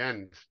of the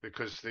end,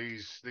 because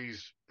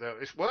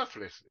it's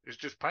worthless. It's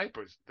just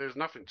paper. There's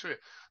nothing to it.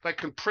 They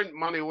can print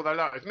money all they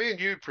like. If me and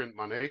you print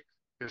money,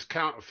 it's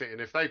counterfeiting.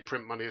 If they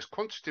print money, it's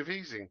quantitative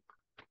easing.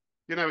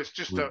 It's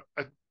just a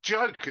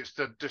joke. It's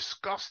a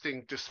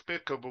disgusting,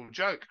 despicable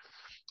joke.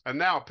 And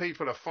now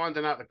people are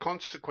finding out the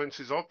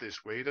consequences of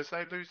this weed as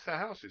they lose their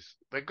houses.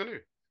 They're going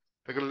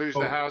to lose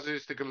their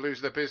houses. They're going to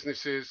lose their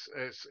businesses.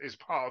 It's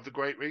part of the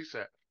Great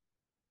Reset.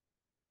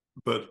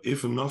 But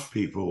if enough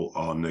people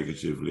are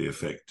negatively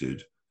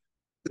affected,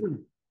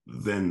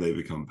 then they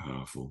become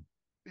powerful.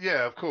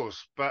 Yeah, of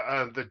course.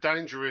 But the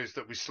danger is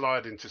that we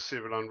slide into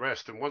civil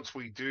unrest. And once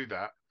we do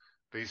that,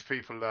 these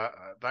people,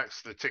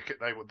 that's the ticket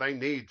they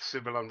need.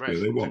 Civil unrest.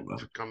 Yeah, they want that.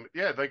 To come.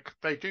 Yeah,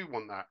 they do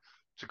want that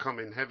to come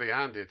in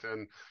heavy-handed.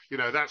 And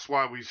that's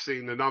why we've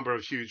seen a number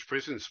of huge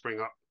prisons spring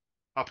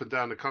up and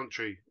down the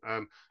country.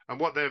 And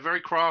what they're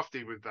very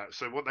crafty with that.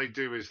 So what they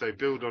do is they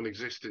build on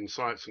existing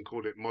sites and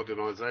call it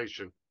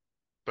modernization.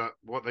 But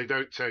what they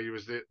don't tell you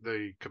is that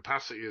the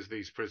capacity of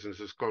these prisons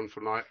has gone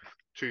from like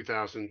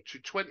 2,000 to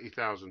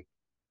 20,000.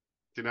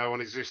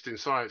 On existing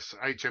sites.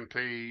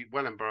 HMP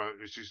Wellingborough,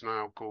 which is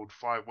now called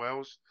Five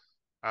Wells.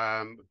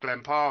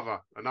 Glenparva,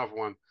 another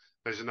one.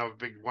 There's another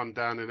big one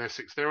down in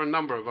Essex. There are a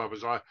number of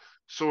others. I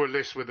saw a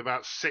list with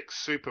about 6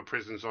 super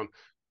prisons on.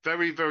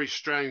 Very, very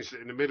strange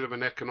that in the middle of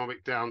an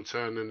economic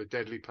downturn and a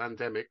deadly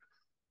pandemic,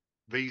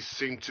 these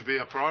seem to be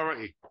a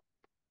priority.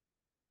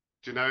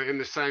 In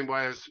the same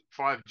way as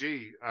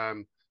 5G,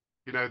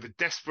 the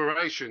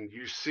desperation,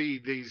 you see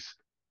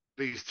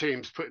these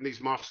teams putting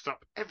these masts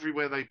up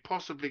everywhere they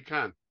possibly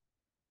can.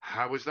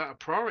 How is that a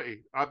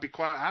priority? I'd be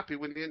quite happy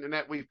with the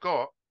internet we've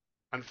got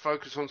and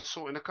focus on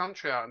sorting the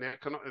country out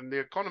and the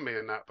economy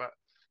and that. But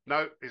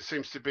no, it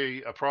seems to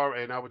be a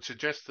priority. And I would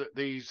suggest that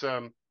these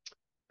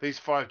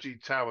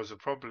 5G towers are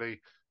probably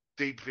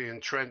deeply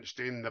entrenched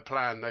in the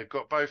plan. They've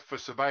got both for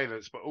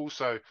surveillance, but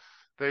also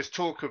there's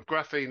talk of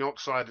graphene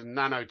oxide and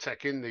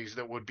nanotech in these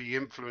that would be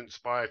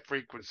influenced by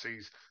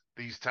frequencies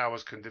these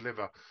towers can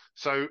deliver.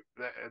 So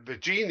the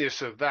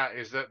genius of that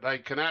is that they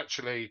can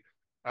actually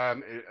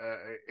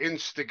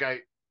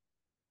instigate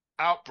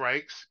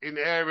outbreaks in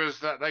areas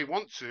that they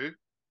want to,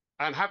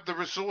 and have the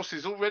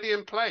resources already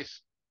in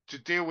place to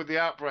deal with the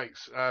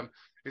outbreaks.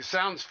 It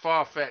sounds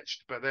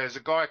far-fetched, but there's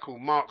a guy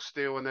called Mark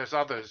Steele and there's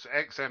others,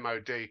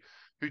 ex-MOD,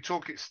 who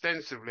talk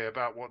extensively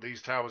about what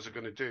these towers are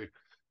going to do.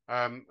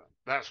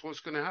 That's what's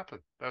going to happen.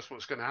 That's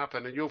what's going to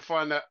happen. And you'll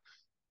find that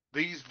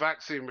these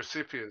vaccine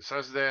recipients,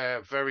 as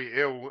they're very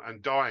ill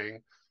and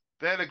dying,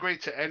 they'll agree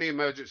to any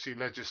emergency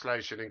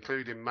legislation,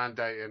 including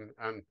mandating.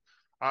 And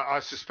I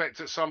suspect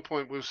at some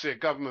point we'll see a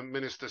government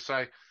minister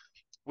say,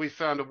 we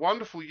found a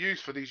wonderful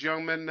use for these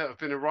young men that have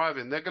been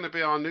arriving. They're going to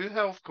be our new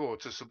health corps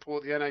to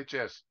support the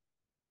NHS.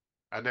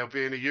 And they'll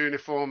be in a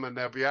uniform and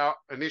they'll be out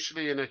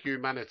initially in a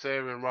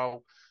humanitarian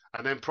role,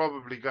 and then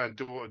probably going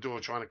door to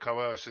door trying to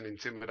coerce and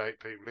intimidate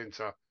people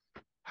into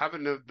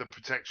having the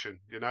protection.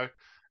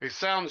 It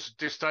sounds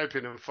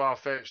dystopian and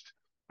far-fetched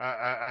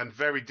and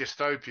very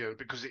dystopian,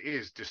 because it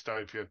is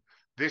dystopian.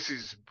 This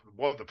is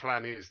what the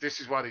plan is. This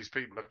is why these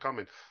people are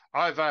coming.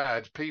 I've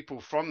had people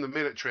from the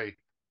military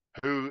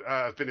who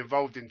have been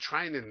involved in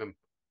training them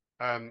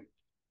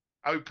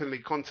openly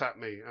contact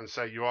me and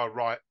say, you are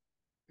right.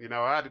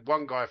 I had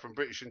one guy from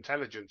British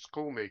intelligence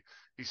call me.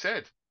 He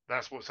said,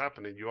 that's what's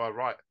happening. You are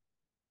right.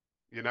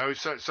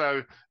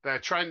 So they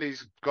trained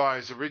these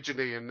guys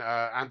originally in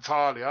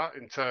Antalya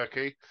in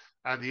Turkey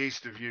and the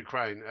east of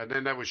Ukraine. And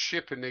then they were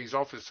shipping these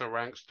officer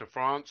ranks to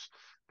France.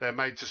 They're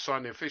made to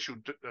sign the official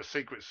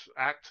Secrets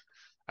Act.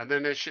 And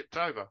then they're shipped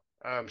over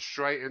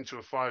straight into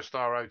a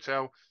 5-star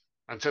hotel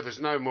until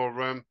there's no more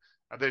room.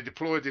 They're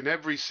deployed in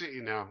every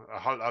city now,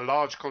 a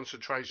large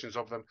concentrations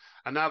of them.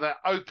 And now they're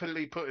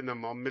openly putting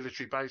them on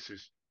military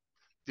bases.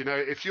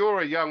 If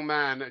you're a young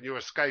man and you're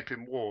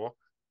escaping war,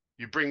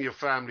 you bring your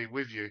family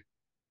with you.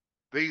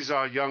 These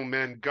are young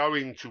men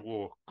going to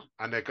war,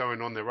 and they're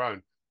going on their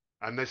own.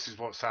 And this is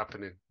what's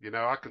happening.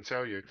 I can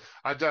tell you.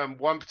 I'd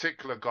one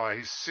particular guy,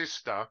 his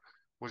sister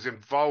was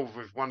involved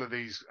with one of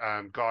these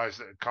guys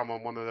that had come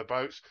on one of the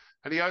boats,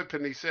 and he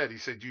openly said,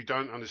 "You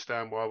don't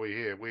understand why we're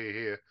here. We're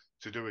here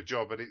to do a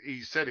job." And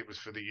he said it was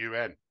for the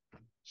UN.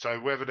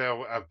 So whether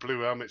they'll have blue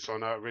helmets or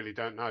not, I really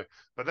don't know.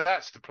 But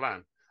that's the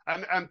plan.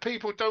 And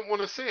people don't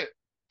want to see it.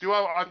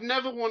 I've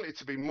never wanted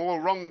to be more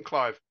wrong,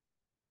 Clive.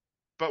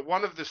 But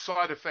one of the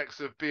side effects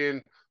of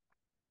being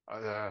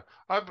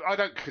I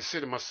don't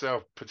consider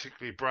myself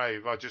particularly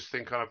brave. I just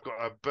think I've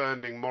got a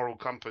burning moral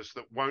compass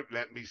that won't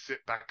let me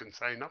sit back and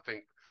say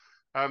nothing.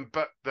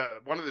 But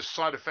one of the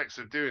side effects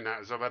of doing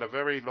that is I've had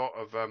a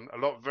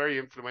lot of very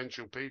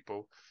influential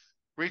people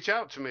reach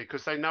out to me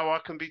because they know I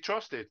can be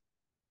trusted.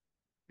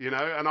 And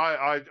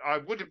I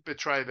wouldn't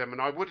betray them,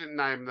 and I wouldn't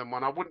name them,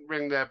 and I wouldn't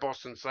ring their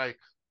boss and say,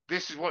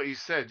 "This is what he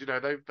said."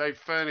 They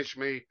furnished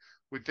me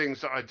with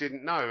things that I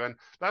didn't know, and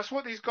that's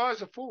what these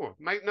guys are for.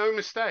 Make no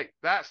mistake,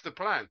 that's the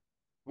plan.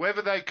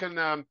 Whether they can,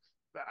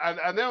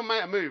 and they'll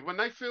make a move when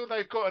they feel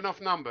they've got enough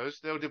numbers.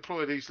 They'll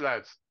deploy these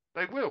lads.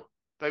 They will.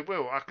 They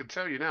will. I can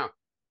tell you now.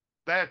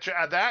 They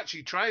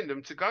actually trained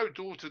them to go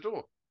door to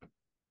door.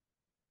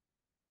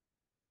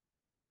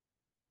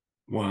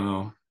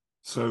 Wow.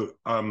 So,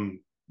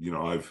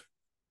 I've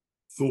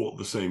thought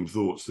the same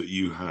thoughts that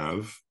you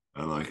have,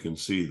 and I can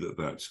see that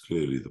that's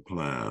clearly the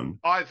plan.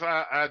 I've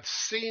had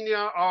senior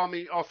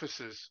army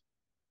officers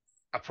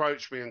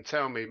approach me and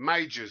tell me,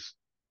 majors,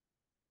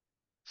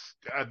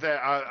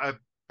 a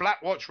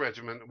Black Watch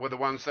Regiment were the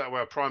ones that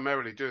were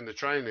primarily doing the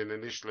training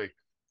initially.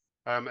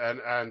 When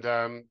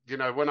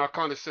I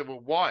kind of said, well,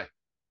 why?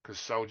 Because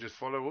soldiers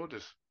follow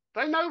orders.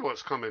 They know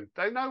what's coming.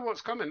 They know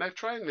what's coming. They've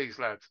trained these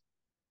lads.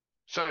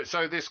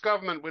 So this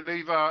government would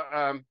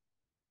either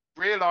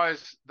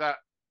realise that,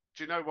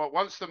 do you know what?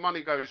 Once the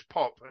money goes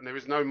pop and there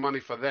is no money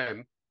for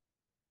them,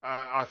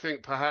 I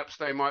think perhaps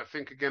they might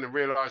think again and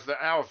realise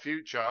that our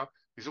future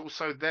is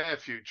also their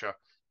future.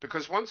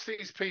 Because once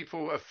these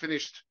people have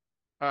finished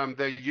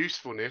their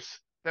usefulness,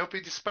 they'll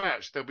be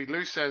dispatched. There'll be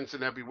loose ends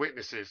and there'll be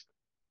witnesses.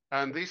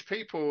 And these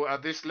people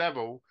at this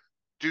level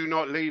do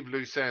not leave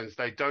loose ends.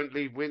 They don't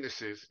leave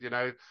witnesses.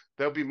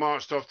 They'll be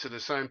marched off to the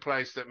same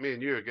place that me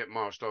and you get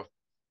marched off.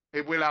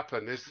 It will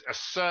happen. There's a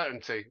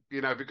certainty,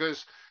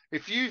 because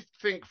if you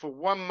think for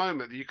one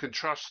moment that you can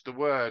trust the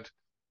word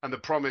and the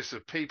promise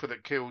of people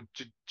that kill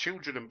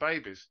children and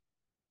babies,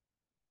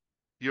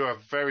 you are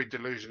very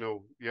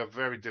delusional. You're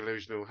very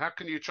delusional. How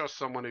can you trust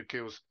someone who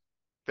kills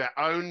their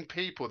own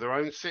people, their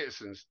own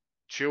citizens,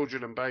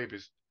 children and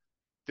babies?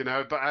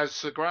 But as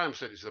Sir Graham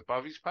said, it's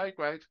above his pay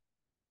grade.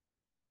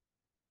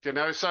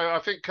 So I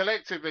think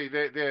collectively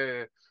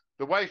the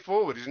way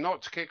forward is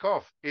not to kick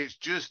off. It's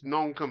just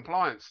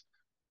non-compliance.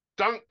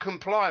 Don't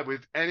comply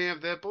with any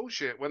of their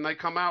bullshit. When they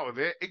come out of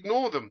it,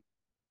 ignore them.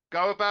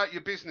 Go about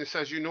your business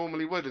as you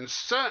normally would, and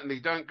certainly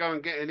don't go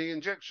and get any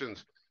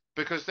injections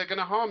because they're going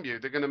to harm you.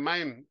 They're going to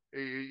maim,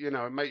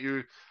 make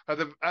you at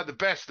the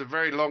best a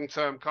very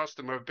long-term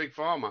customer of Big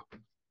Pharma.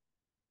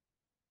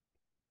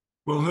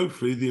 Well,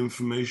 hopefully the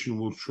information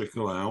will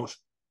trickle out.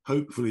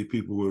 Hopefully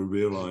people will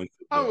realise.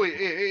 Oh, it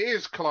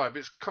is, Clive.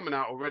 It's coming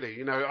out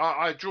already.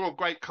 I draw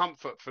great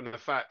comfort from the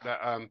fact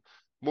that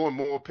more and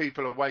more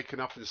people are waking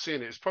up and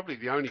seeing it. It's probably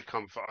the only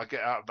comfort I get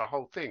out of the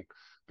whole thing,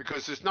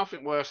 because there's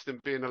nothing worse than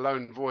being a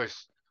lone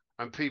voice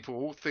and people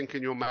all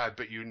thinking you're mad,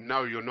 but you're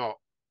not.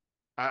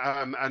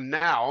 And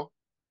now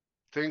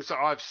things that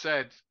I've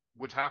said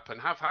would happen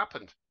have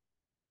happened.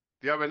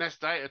 The ONS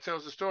data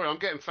tells the story. I'm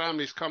getting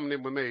families coming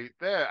in with me.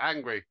 They're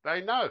angry.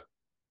 They know.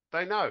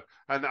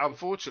 And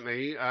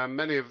unfortunately,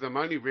 many of them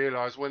only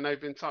realise when they've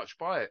been touched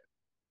by it.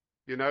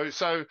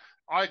 So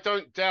I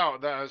don't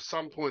doubt that at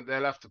some point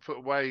they'll have to put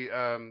away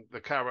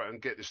the carrot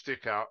and get the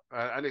stick out.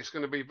 And it's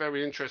going to be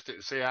very interesting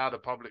to see how the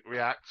public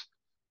reacts.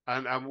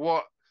 And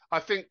what I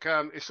think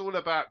it's all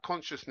about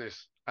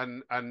consciousness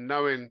and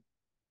knowing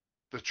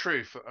the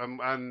truth.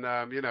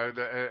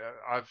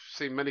 I've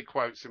seen many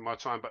quotes in my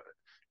time, but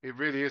it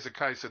really is a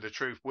case of the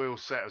truth will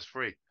set us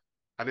free.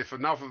 And if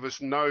enough of us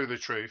know the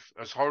truth,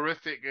 as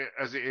horrific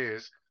as it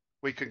is,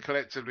 we can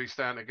collectively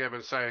stand together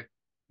and say,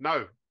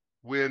 no,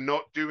 we're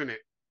not doing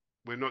it.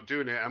 We're not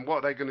doing it. And what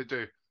are they going to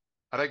do?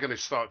 Are they going to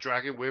start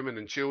dragging women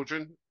and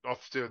children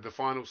off to the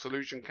final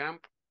solution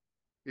camp?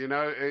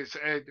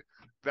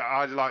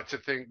 I'd like to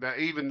think that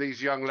even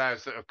these young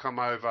lads that have come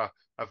over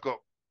have got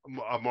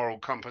a moral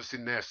compass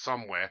in there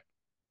somewhere.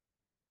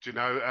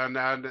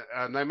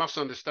 And they must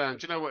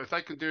understand, what, if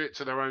they can do it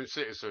to their own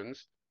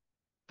citizens,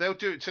 they'll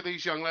do it to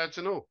these young lads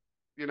and all.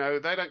 They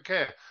don't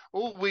care.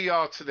 All we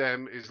are to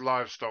them is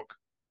livestock.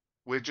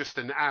 We're just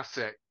an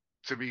asset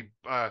to be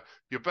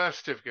your birth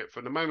certificate.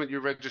 From the moment you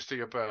register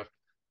your birth,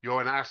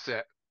 you're an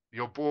asset.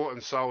 You're bought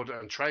and sold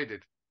and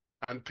traded.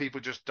 And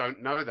people just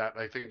don't know that.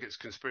 They think it's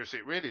conspiracy.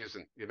 It really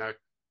isn't.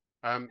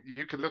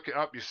 You can look it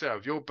up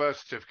yourself. Your birth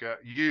certificate,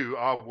 you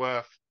are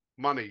worth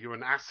money. You're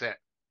an asset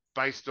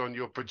based on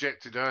your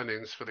projected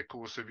earnings for the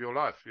course of your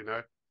life.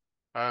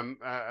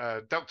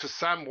 Dr.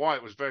 Sam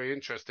White was very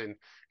interesting.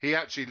 He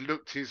actually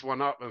looked his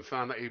one up and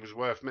found that he was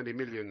worth many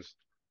millions.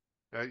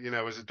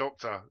 as a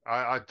doctor.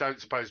 I don't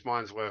suppose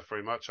mine's worth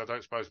very much. I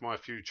don't suppose my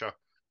future,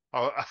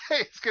 oh,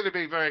 it's going to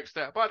be very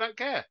extent, but I don't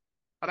care.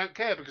 I don't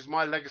care because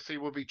my legacy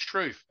will be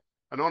truth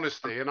and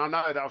honesty, and I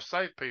know that I've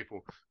saved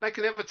people. They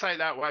can never take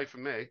that away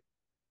from me.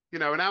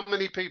 And how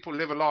many people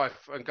live a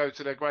life and go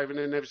to their grave and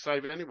they never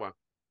save anyone?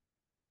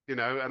 And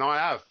I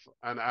have,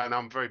 and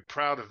I'm very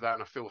proud of that,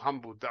 and I feel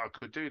humbled that I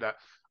could do that.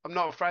 I'm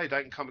not afraid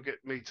they can come and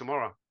get me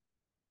tomorrow.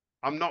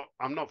 I'm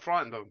not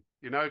frightened of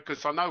them,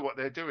 because I know what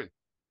they're doing.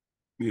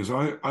 Because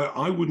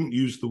I wouldn't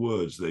use the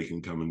words "they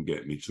can come and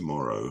get me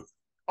tomorrow."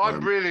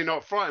 I'm really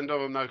not frightened of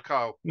them, though,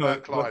 Carl. No,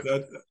 Clive.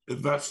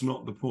 that's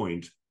not the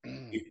point.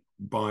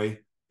 By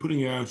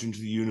putting out into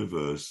the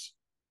universe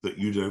that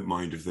you don't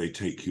mind if they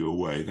take you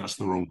away, that's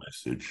the wrong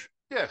message.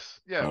 Yes,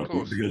 yeah, of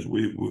course. Because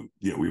we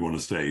want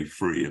to stay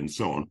free and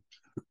so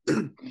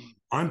on.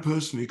 I'm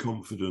personally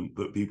confident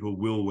that people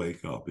will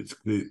wake up. It's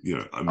clear, they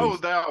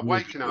are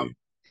waking up.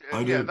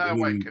 Yeah, they're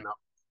waking up.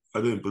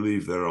 I don't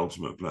believe their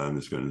ultimate plan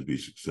is going to be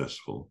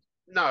successful.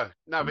 No,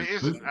 it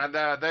isn't, and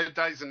their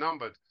days are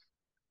numbered.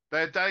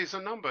 Their days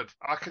are numbered.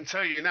 I can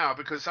tell you now,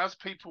 because as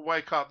people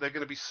wake up, there are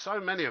going to be so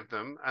many of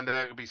them, and they're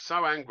going to be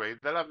so angry,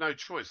 they'll have no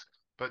choice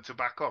but to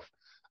back off.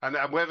 And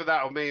whether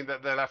that will mean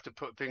that they'll have to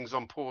put things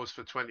on pause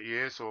for 20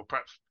 years, or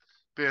perhaps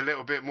be a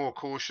little bit more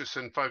cautious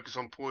and focus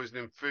on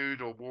poisoning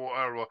food or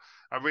water, or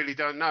I really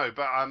don't know.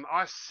 But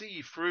I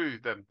see through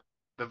them.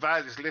 The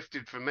veil is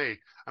lifted for me,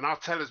 and I'll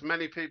tell as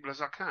many people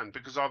as I can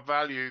because I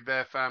value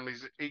their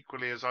families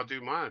equally as I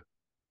do mine.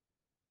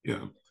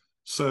 Yeah.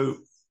 So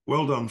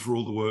well done for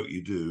all the work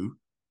you do.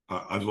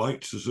 I'd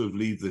like to sort of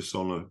leave this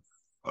on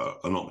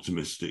an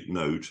optimistic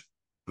note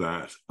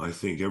that I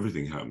think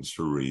everything happens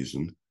for a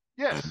reason.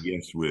 Yes. And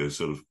yes, we're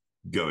sort of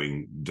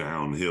going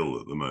downhill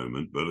at the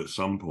moment, but at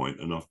some point,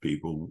 enough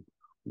people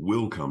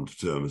will come to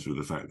terms with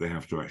the fact they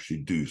have to actually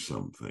do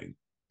something.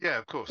 Yeah,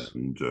 of course.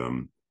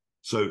 And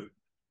so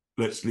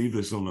let's leave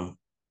this on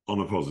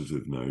a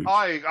positive note.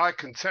 I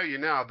can tell you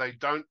now, they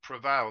don't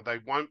prevail. They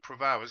won't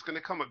prevail. It's going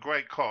to come at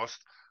great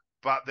cost,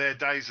 but their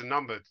days are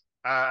numbered.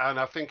 And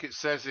I think it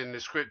says in the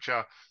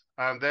scripture,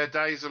 their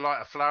days are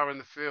like a flower in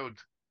the field.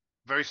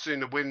 Very soon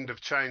the wind of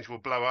change will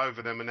blow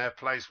over them and their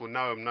place will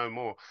know them no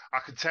more. I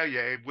can tell you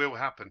it will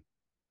happen.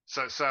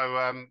 So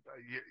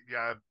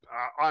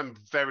I'm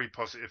very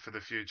positive for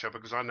the future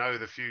because I know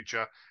the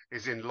future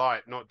is in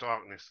light, not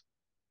darkness.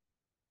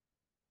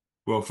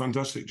 Well,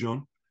 fantastic,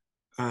 John.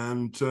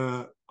 And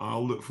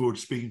I'll look forward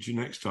to speaking to you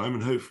next time,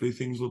 and hopefully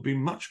things will be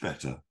much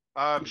better.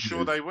 I'm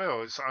sure they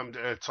will.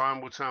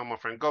 Time will tell, my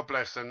friend. God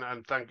bless, and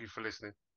thank you for listening.